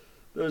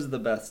 Those are the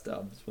best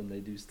dubs when they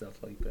do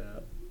stuff like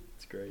that.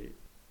 It's great.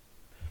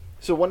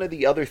 So one of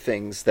the other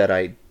things that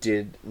I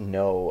did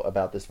know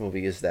about this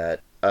movie is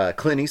that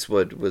Clint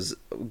Eastwood was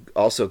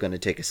also going to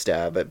take a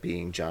stab at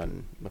being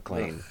John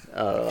McClane.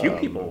 A few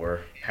people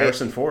were.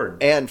 Harrison Ford.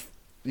 And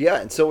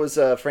so was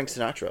Frank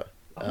Sinatra.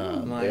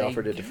 my They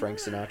offered it to Frank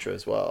Sinatra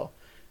as well.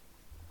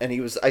 And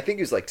I think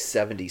he was like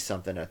 70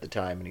 something at the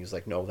time, and he was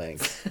like, "No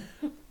thanks."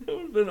 It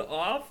would have been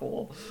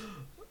awful.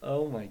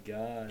 Oh my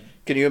god.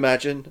 Can you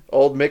imagine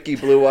old Mickey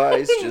Blue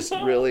Eyes just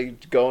really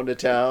going to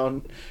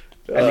town?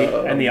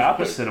 And the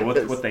opposite of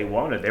what they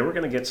wanted. They were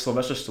going to get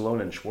Sylvester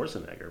Stallone and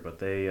Schwarzenegger, but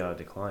they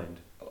declined.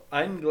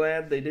 I'm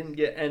glad they didn't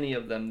get any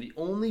of them. The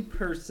only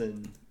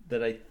person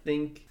that I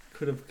think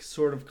could have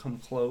sort of come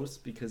close,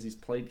 because he's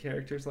played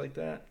characters like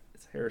that,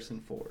 is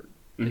Harrison Ford.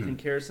 I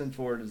think Harrison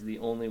Ford is the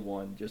only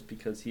one, just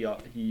because he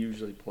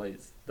usually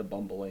plays the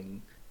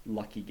bumbling,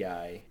 lucky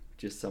guy,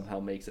 just somehow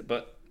makes it.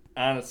 But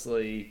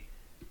honestly,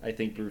 I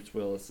think Bruce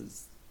Willis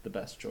is the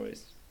best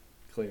choice,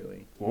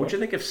 clearly. What would you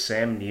think of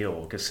Sam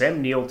Neill? Because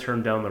Sam Neill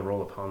turned down the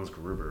role of Hans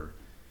Gruber.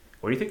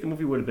 What do you think the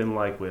movie would have been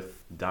like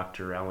with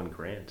Dr. Alan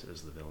Grant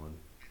as the villain?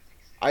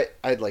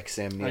 I'd like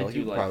Sam Neill.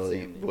 He like probably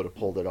Sam Neill. would have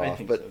pulled it off. I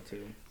think but so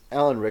too.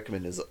 Alan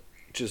Rickman is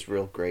just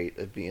real great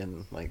at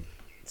being like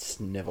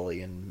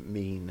snivelly and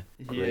mean.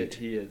 Great.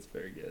 He is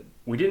very good.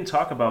 We didn't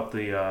talk about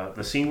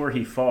the scene where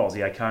he falls,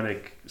 the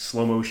iconic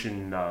slow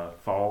motion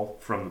fall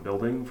from the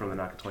building, from the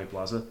Nakatomi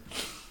Plaza.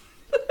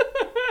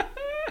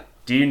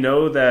 Do you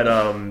know that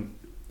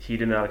he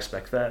did not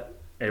expect that?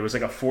 It was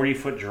like a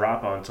 40-foot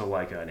drop onto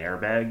like an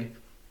airbag,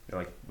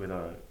 like with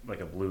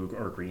a blue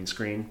or green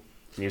screen.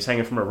 And he was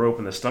hanging from a rope,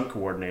 and the stunt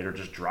coordinator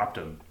just dropped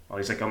him.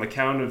 He's like on the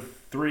count of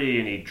 3,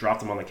 and he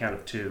dropped him on the count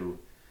of 2.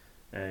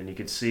 And you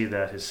could see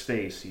that his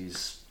face,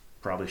 he's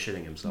probably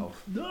shitting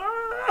himself. Oh,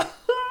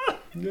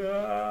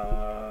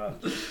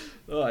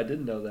 I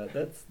didn't know that.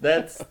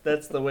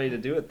 That's the way to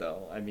do it,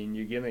 though. I mean,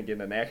 you're gonna get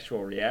an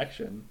actual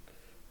reaction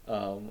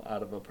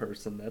out of a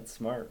person. That's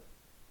smart.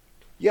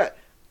 Yeah,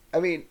 I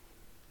mean,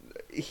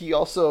 he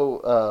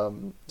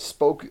also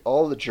spoke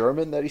all the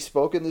German that he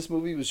spoke in this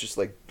movie was just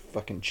like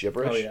fucking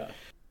gibberish. Oh yeah,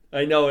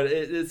 I know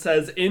it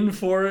says in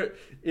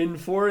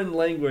foreign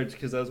language,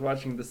 because I was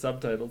watching the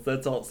subtitles.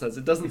 That's all it says.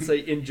 It doesn't say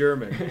in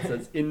German. It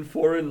says in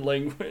foreign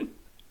language.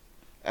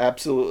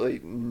 Absolutely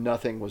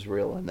nothing was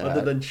real in that.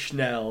 Other than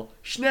Schnell.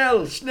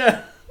 Schnell.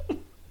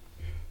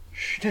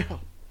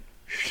 Schnell.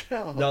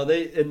 No,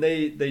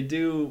 they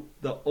do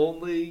the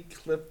only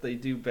clip they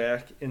do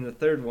back in the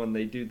third one.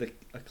 They do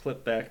a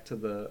clip back to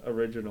the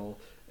original,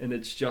 and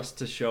it's just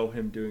to show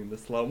him doing the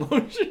slow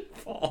motion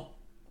fall,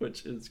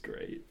 which is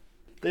great.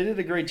 They did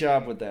a great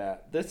job with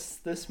that.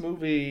 This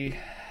movie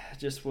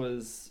just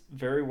was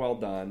very well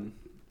done.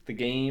 The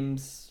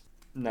games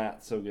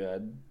not so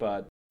good,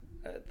 but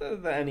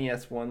the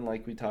NES one,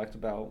 like we talked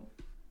about,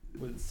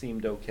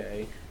 seemed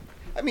okay.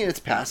 I mean, it's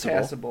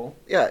passable.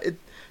 Yeah,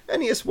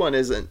 NES one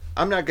isn't.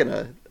 I'm not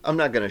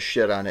gonna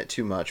shit on it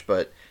too much,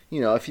 but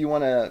if you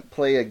want to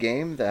play a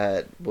game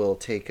that will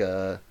take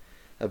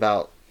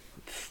about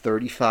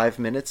 35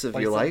 minutes of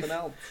your life,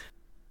 else.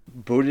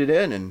 Boot it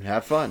in and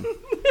have fun.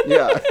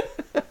 Yeah.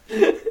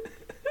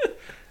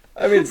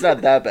 I mean, it's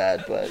not that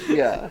bad, but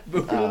yeah.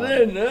 Boot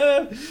it in.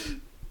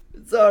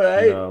 It's all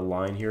right. A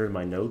line here in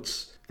my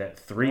notes that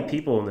 3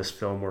 people in this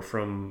film were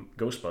from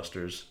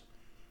Ghostbusters.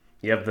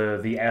 You have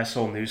the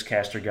asshole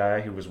newscaster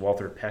guy who was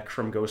Walter Peck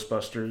from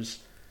Ghostbusters.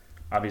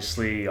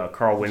 Obviously,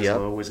 Carl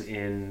Winslow was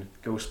in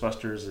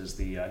Ghostbusters as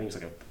I think he's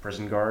like a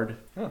prison guard.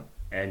 Huh.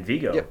 And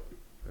Vigo,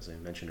 as I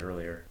mentioned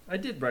earlier. I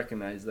did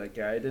recognize that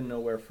guy. I didn't know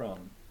where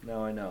from.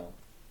 Now I know.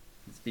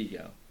 It's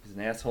Vigo. He's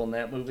an asshole in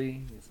that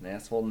movie. He's an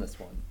asshole in this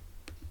one.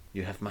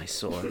 You have my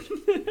sword.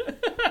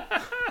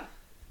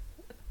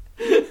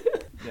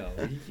 No,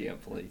 he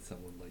can't play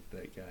someone like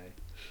that guy.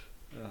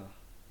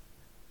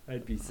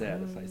 I'd be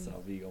sad if I saw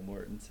Viggo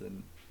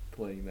Mortensen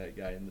playing that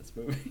guy in this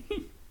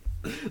movie.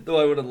 Though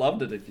I would have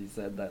loved it if he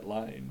said that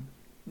line.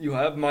 You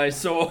have my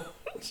sword.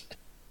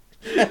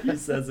 He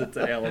says it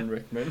to Alan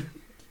Rickman.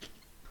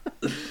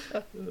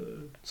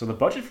 So the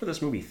budget for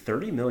this movie,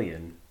 $30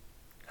 million.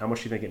 How much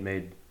do you think it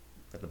made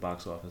at the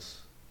box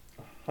office?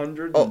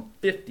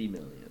 $150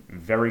 million.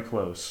 Very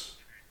close.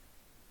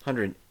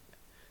 180.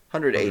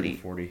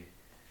 140.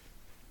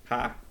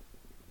 Ha.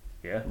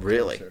 Yeah.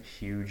 Really?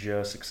 Huge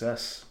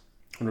success.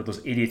 I wonder what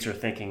those idiots are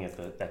thinking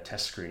at that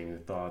test screening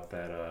that thought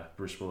that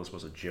Bruce Willis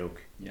was a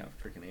joke. Yeah,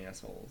 freaking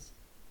assholes.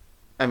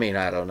 I mean,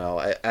 I don't know.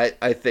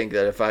 I think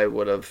that if I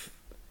would have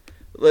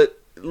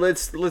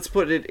let's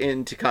put it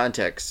into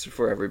context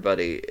for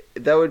everybody.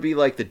 That would be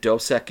like the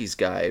Dos Equis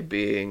guy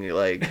being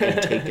like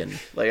in Taken.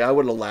 Like I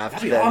would have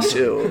laughed then awesome.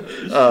 Too.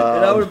 And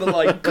I would have been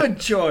like, good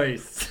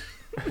choice.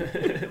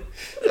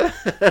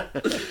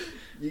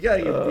 You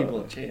gotta give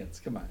people a chance.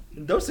 Come on,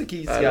 Dos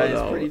Equis guy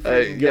is pretty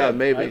freaking good. Yeah,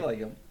 maybe. I like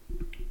him.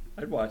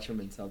 I'd watch him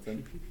in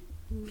something.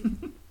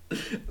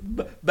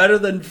 Better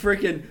than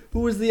freaking.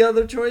 Who was the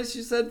other choice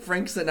you said?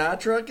 Frank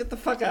Sinatra? Get the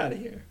fuck out of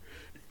here.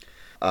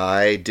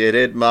 I did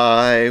it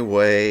my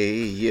way,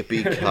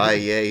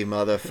 yippee-ki-yay,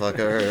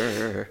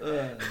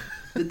 motherfucker.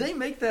 Did they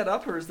make that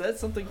up, or is that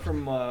something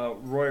from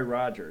Roy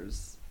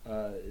Rogers?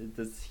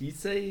 Does he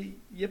say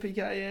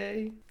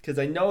yippee-ki-yay? Because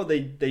I know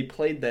they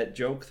played that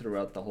joke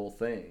throughout the whole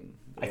thing.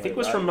 I think it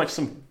was from like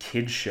some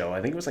kids show. I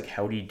think it was like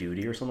Howdy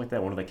Doody or something like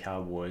that. One of the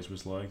cowboys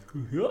was like,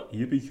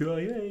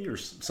 yippee-ki-yay, or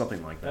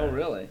something like that. Oh,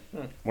 really?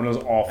 Huh. One of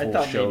those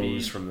awful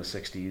shows from the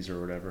 60s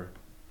or whatever.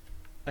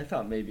 I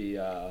thought maybe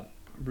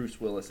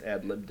Bruce Willis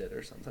ad-libbed it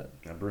or something.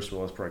 Yeah, Bruce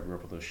Willis probably grew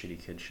up with those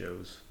shitty kid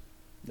shows.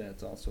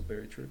 That's also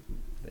very true.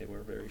 They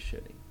were very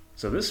shitty.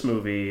 So this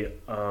movie,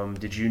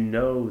 did you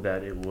know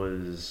that it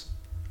was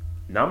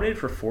nominated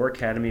for 4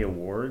 Academy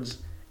Awards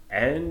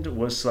and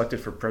was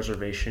selected for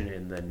preservation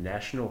in the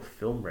National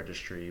Film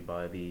Registry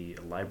by the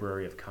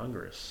Library of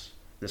Congress?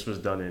 This was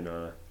done in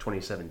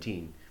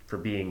 2017 for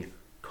being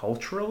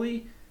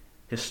culturally,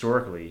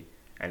 historically,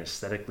 and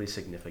aesthetically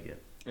significant.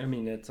 I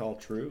mean, it's all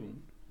true.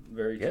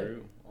 Very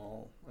true.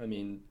 I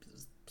mean,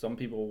 some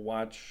people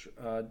watch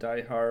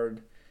Die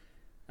Hard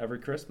every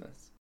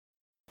Christmas.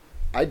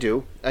 I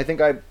do. I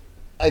think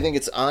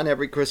it's on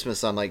every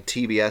Christmas on like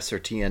TBS or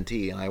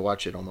TNT, and I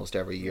watch it almost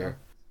every year.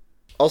 Yeah.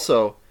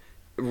 Also,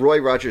 Roy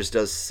Rogers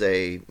does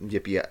say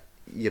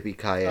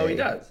yippee-ki-yay. Oh, he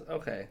does?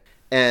 Okay.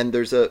 And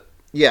there's a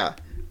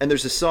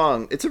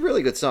song. It's a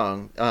really good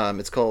song.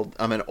 It's called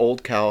I'm an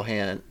Old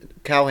Cowhand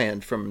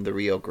from the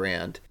Rio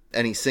Grande,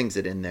 and he sings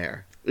it in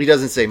there. He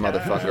doesn't say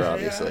motherfucker,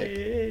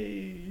 obviously.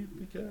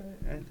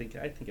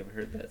 I think I've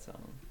heard that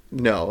song.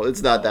 No,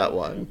 it's not that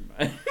one.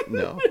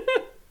 No.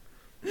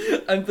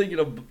 I'm thinking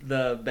of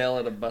the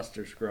Ballad of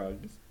Buster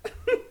Scruggs.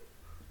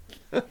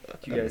 Do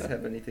you guys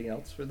have anything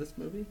else for this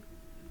movie?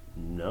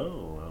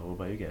 No. What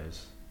about you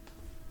guys?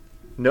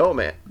 No,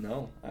 man.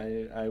 No.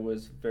 I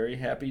was very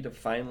happy to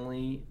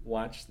finally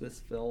watch this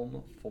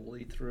film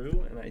fully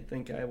through, and I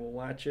think I will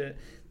watch it.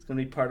 It's going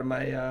to be part of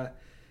my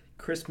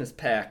Christmas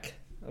pack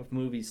of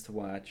movies to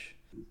watch.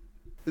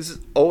 This is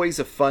always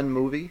a fun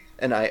movie,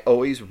 and I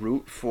always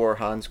root for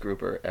Hans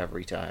Gruber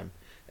every time,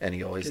 and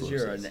he always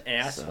loses. Because you're an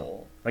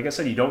asshole. So. Like I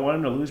said, you don't want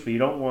him to lose, but you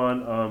don't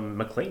want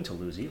McClane to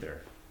lose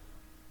either.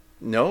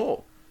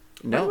 No.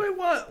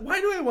 Why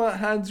do I want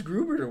Hans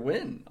Gruber to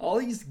win? All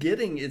he's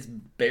getting is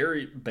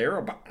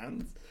Barabons.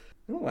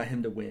 I don't want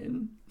him to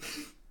win.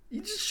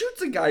 He just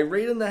shoots a guy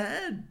right in the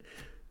head.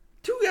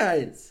 2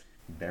 guys.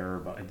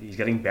 He's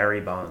getting Barry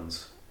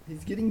Bonds.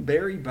 He's getting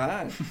Barry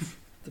Bonds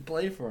to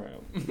play for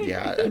him.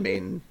 Yeah, I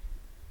mean,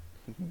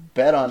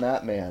 bet on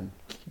that man.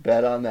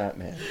 Bet on that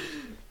man.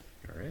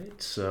 All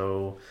right,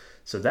 so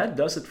that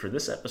does it for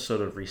this episode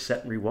of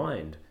Reset and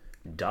Rewind,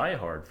 Die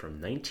Hard from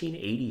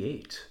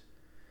 1988.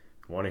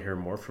 Want to hear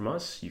more from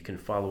us? You can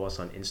follow us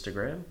on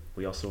Instagram.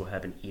 We also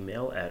have an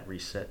email at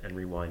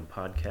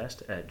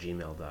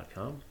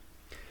resetandrewindpodcast@gmail.com.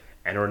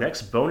 And our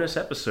next bonus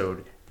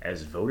episode,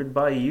 as voted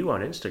by you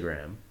on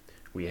Instagram,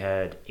 we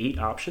had 8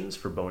 options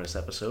for bonus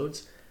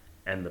episodes,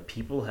 and the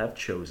people have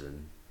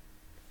chosen.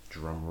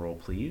 Drum roll,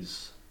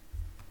 please.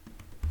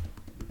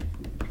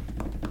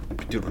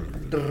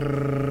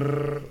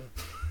 The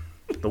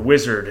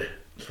Wizard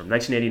from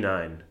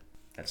 1989.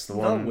 That's the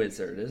one. The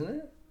Wizard, isn't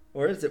it?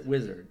 Or is it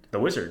Wizard?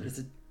 The Wizard. Is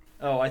it?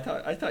 Oh, I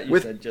thought you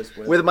said just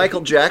Wizard. With Michael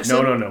Jackson?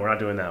 No, we're not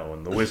doing that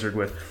one. The Wizard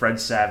with Fred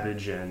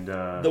Savage and...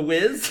 The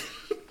Wiz?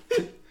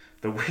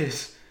 The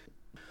Wiz.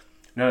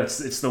 No,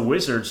 it's The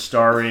Wizard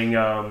starring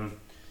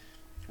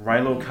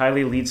Rilo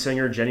Kiley, lead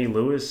singer Jenny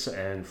Lewis,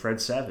 and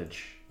Fred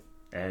Savage.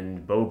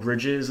 And Beau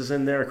Bridges is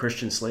in there,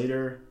 Christian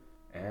Slater,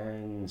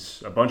 and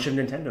a bunch of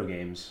Nintendo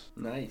games.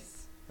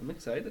 Nice. I'm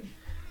excited.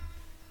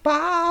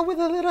 Bah, with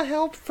a little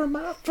help from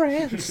my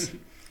friends.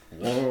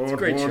 It's a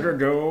great show.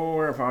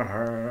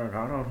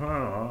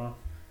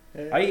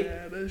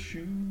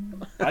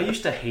 I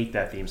used to hate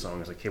that theme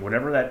song as a kid.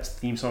 Whenever that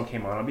theme song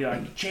came on, I'd be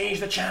like, change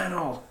the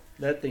channel.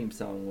 That theme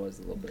song was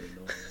a little bit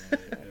annoying. I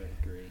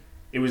agree.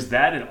 It was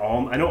that and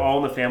All... I know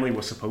All in the Family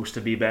was supposed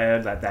to be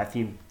bad. That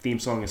theme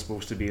song is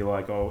supposed to be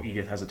like, oh,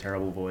 Edith has a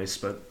terrible voice.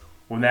 But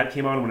when that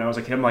came on when I was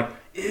a kid, I'm like,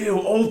 ew,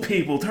 old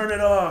people, turn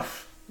it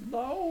off.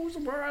 Those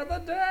were the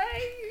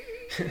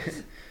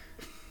days.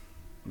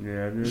 I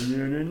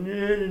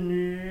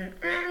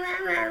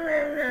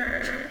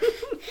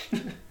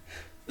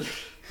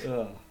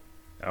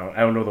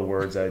don't know the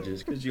words.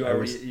 Because you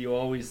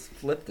always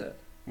flipped it.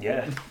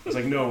 Yeah, it's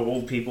like no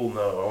old people.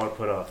 No, I want to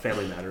put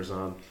Family Matters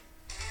on.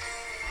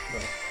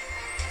 Right.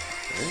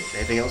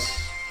 Anything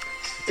else?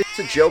 It's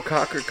a Joe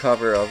Cocker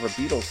cover of a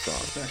Beatles song.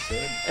 That's not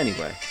good.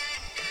 Anyway,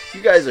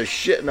 You guys are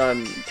shitting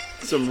on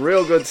some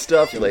real good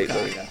stuff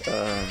lately.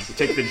 You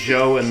take the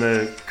Joe and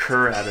the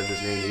Kerr out of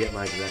his name to get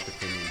my exact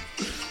opinion.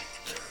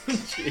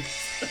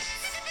 Jesus.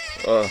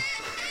 All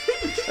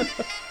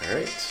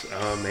right.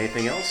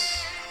 Anything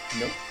else?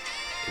 Nope.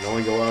 We can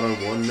only go out on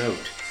one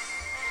note.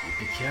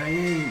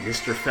 Yippee-ki-yay,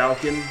 Mr.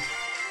 Falcon.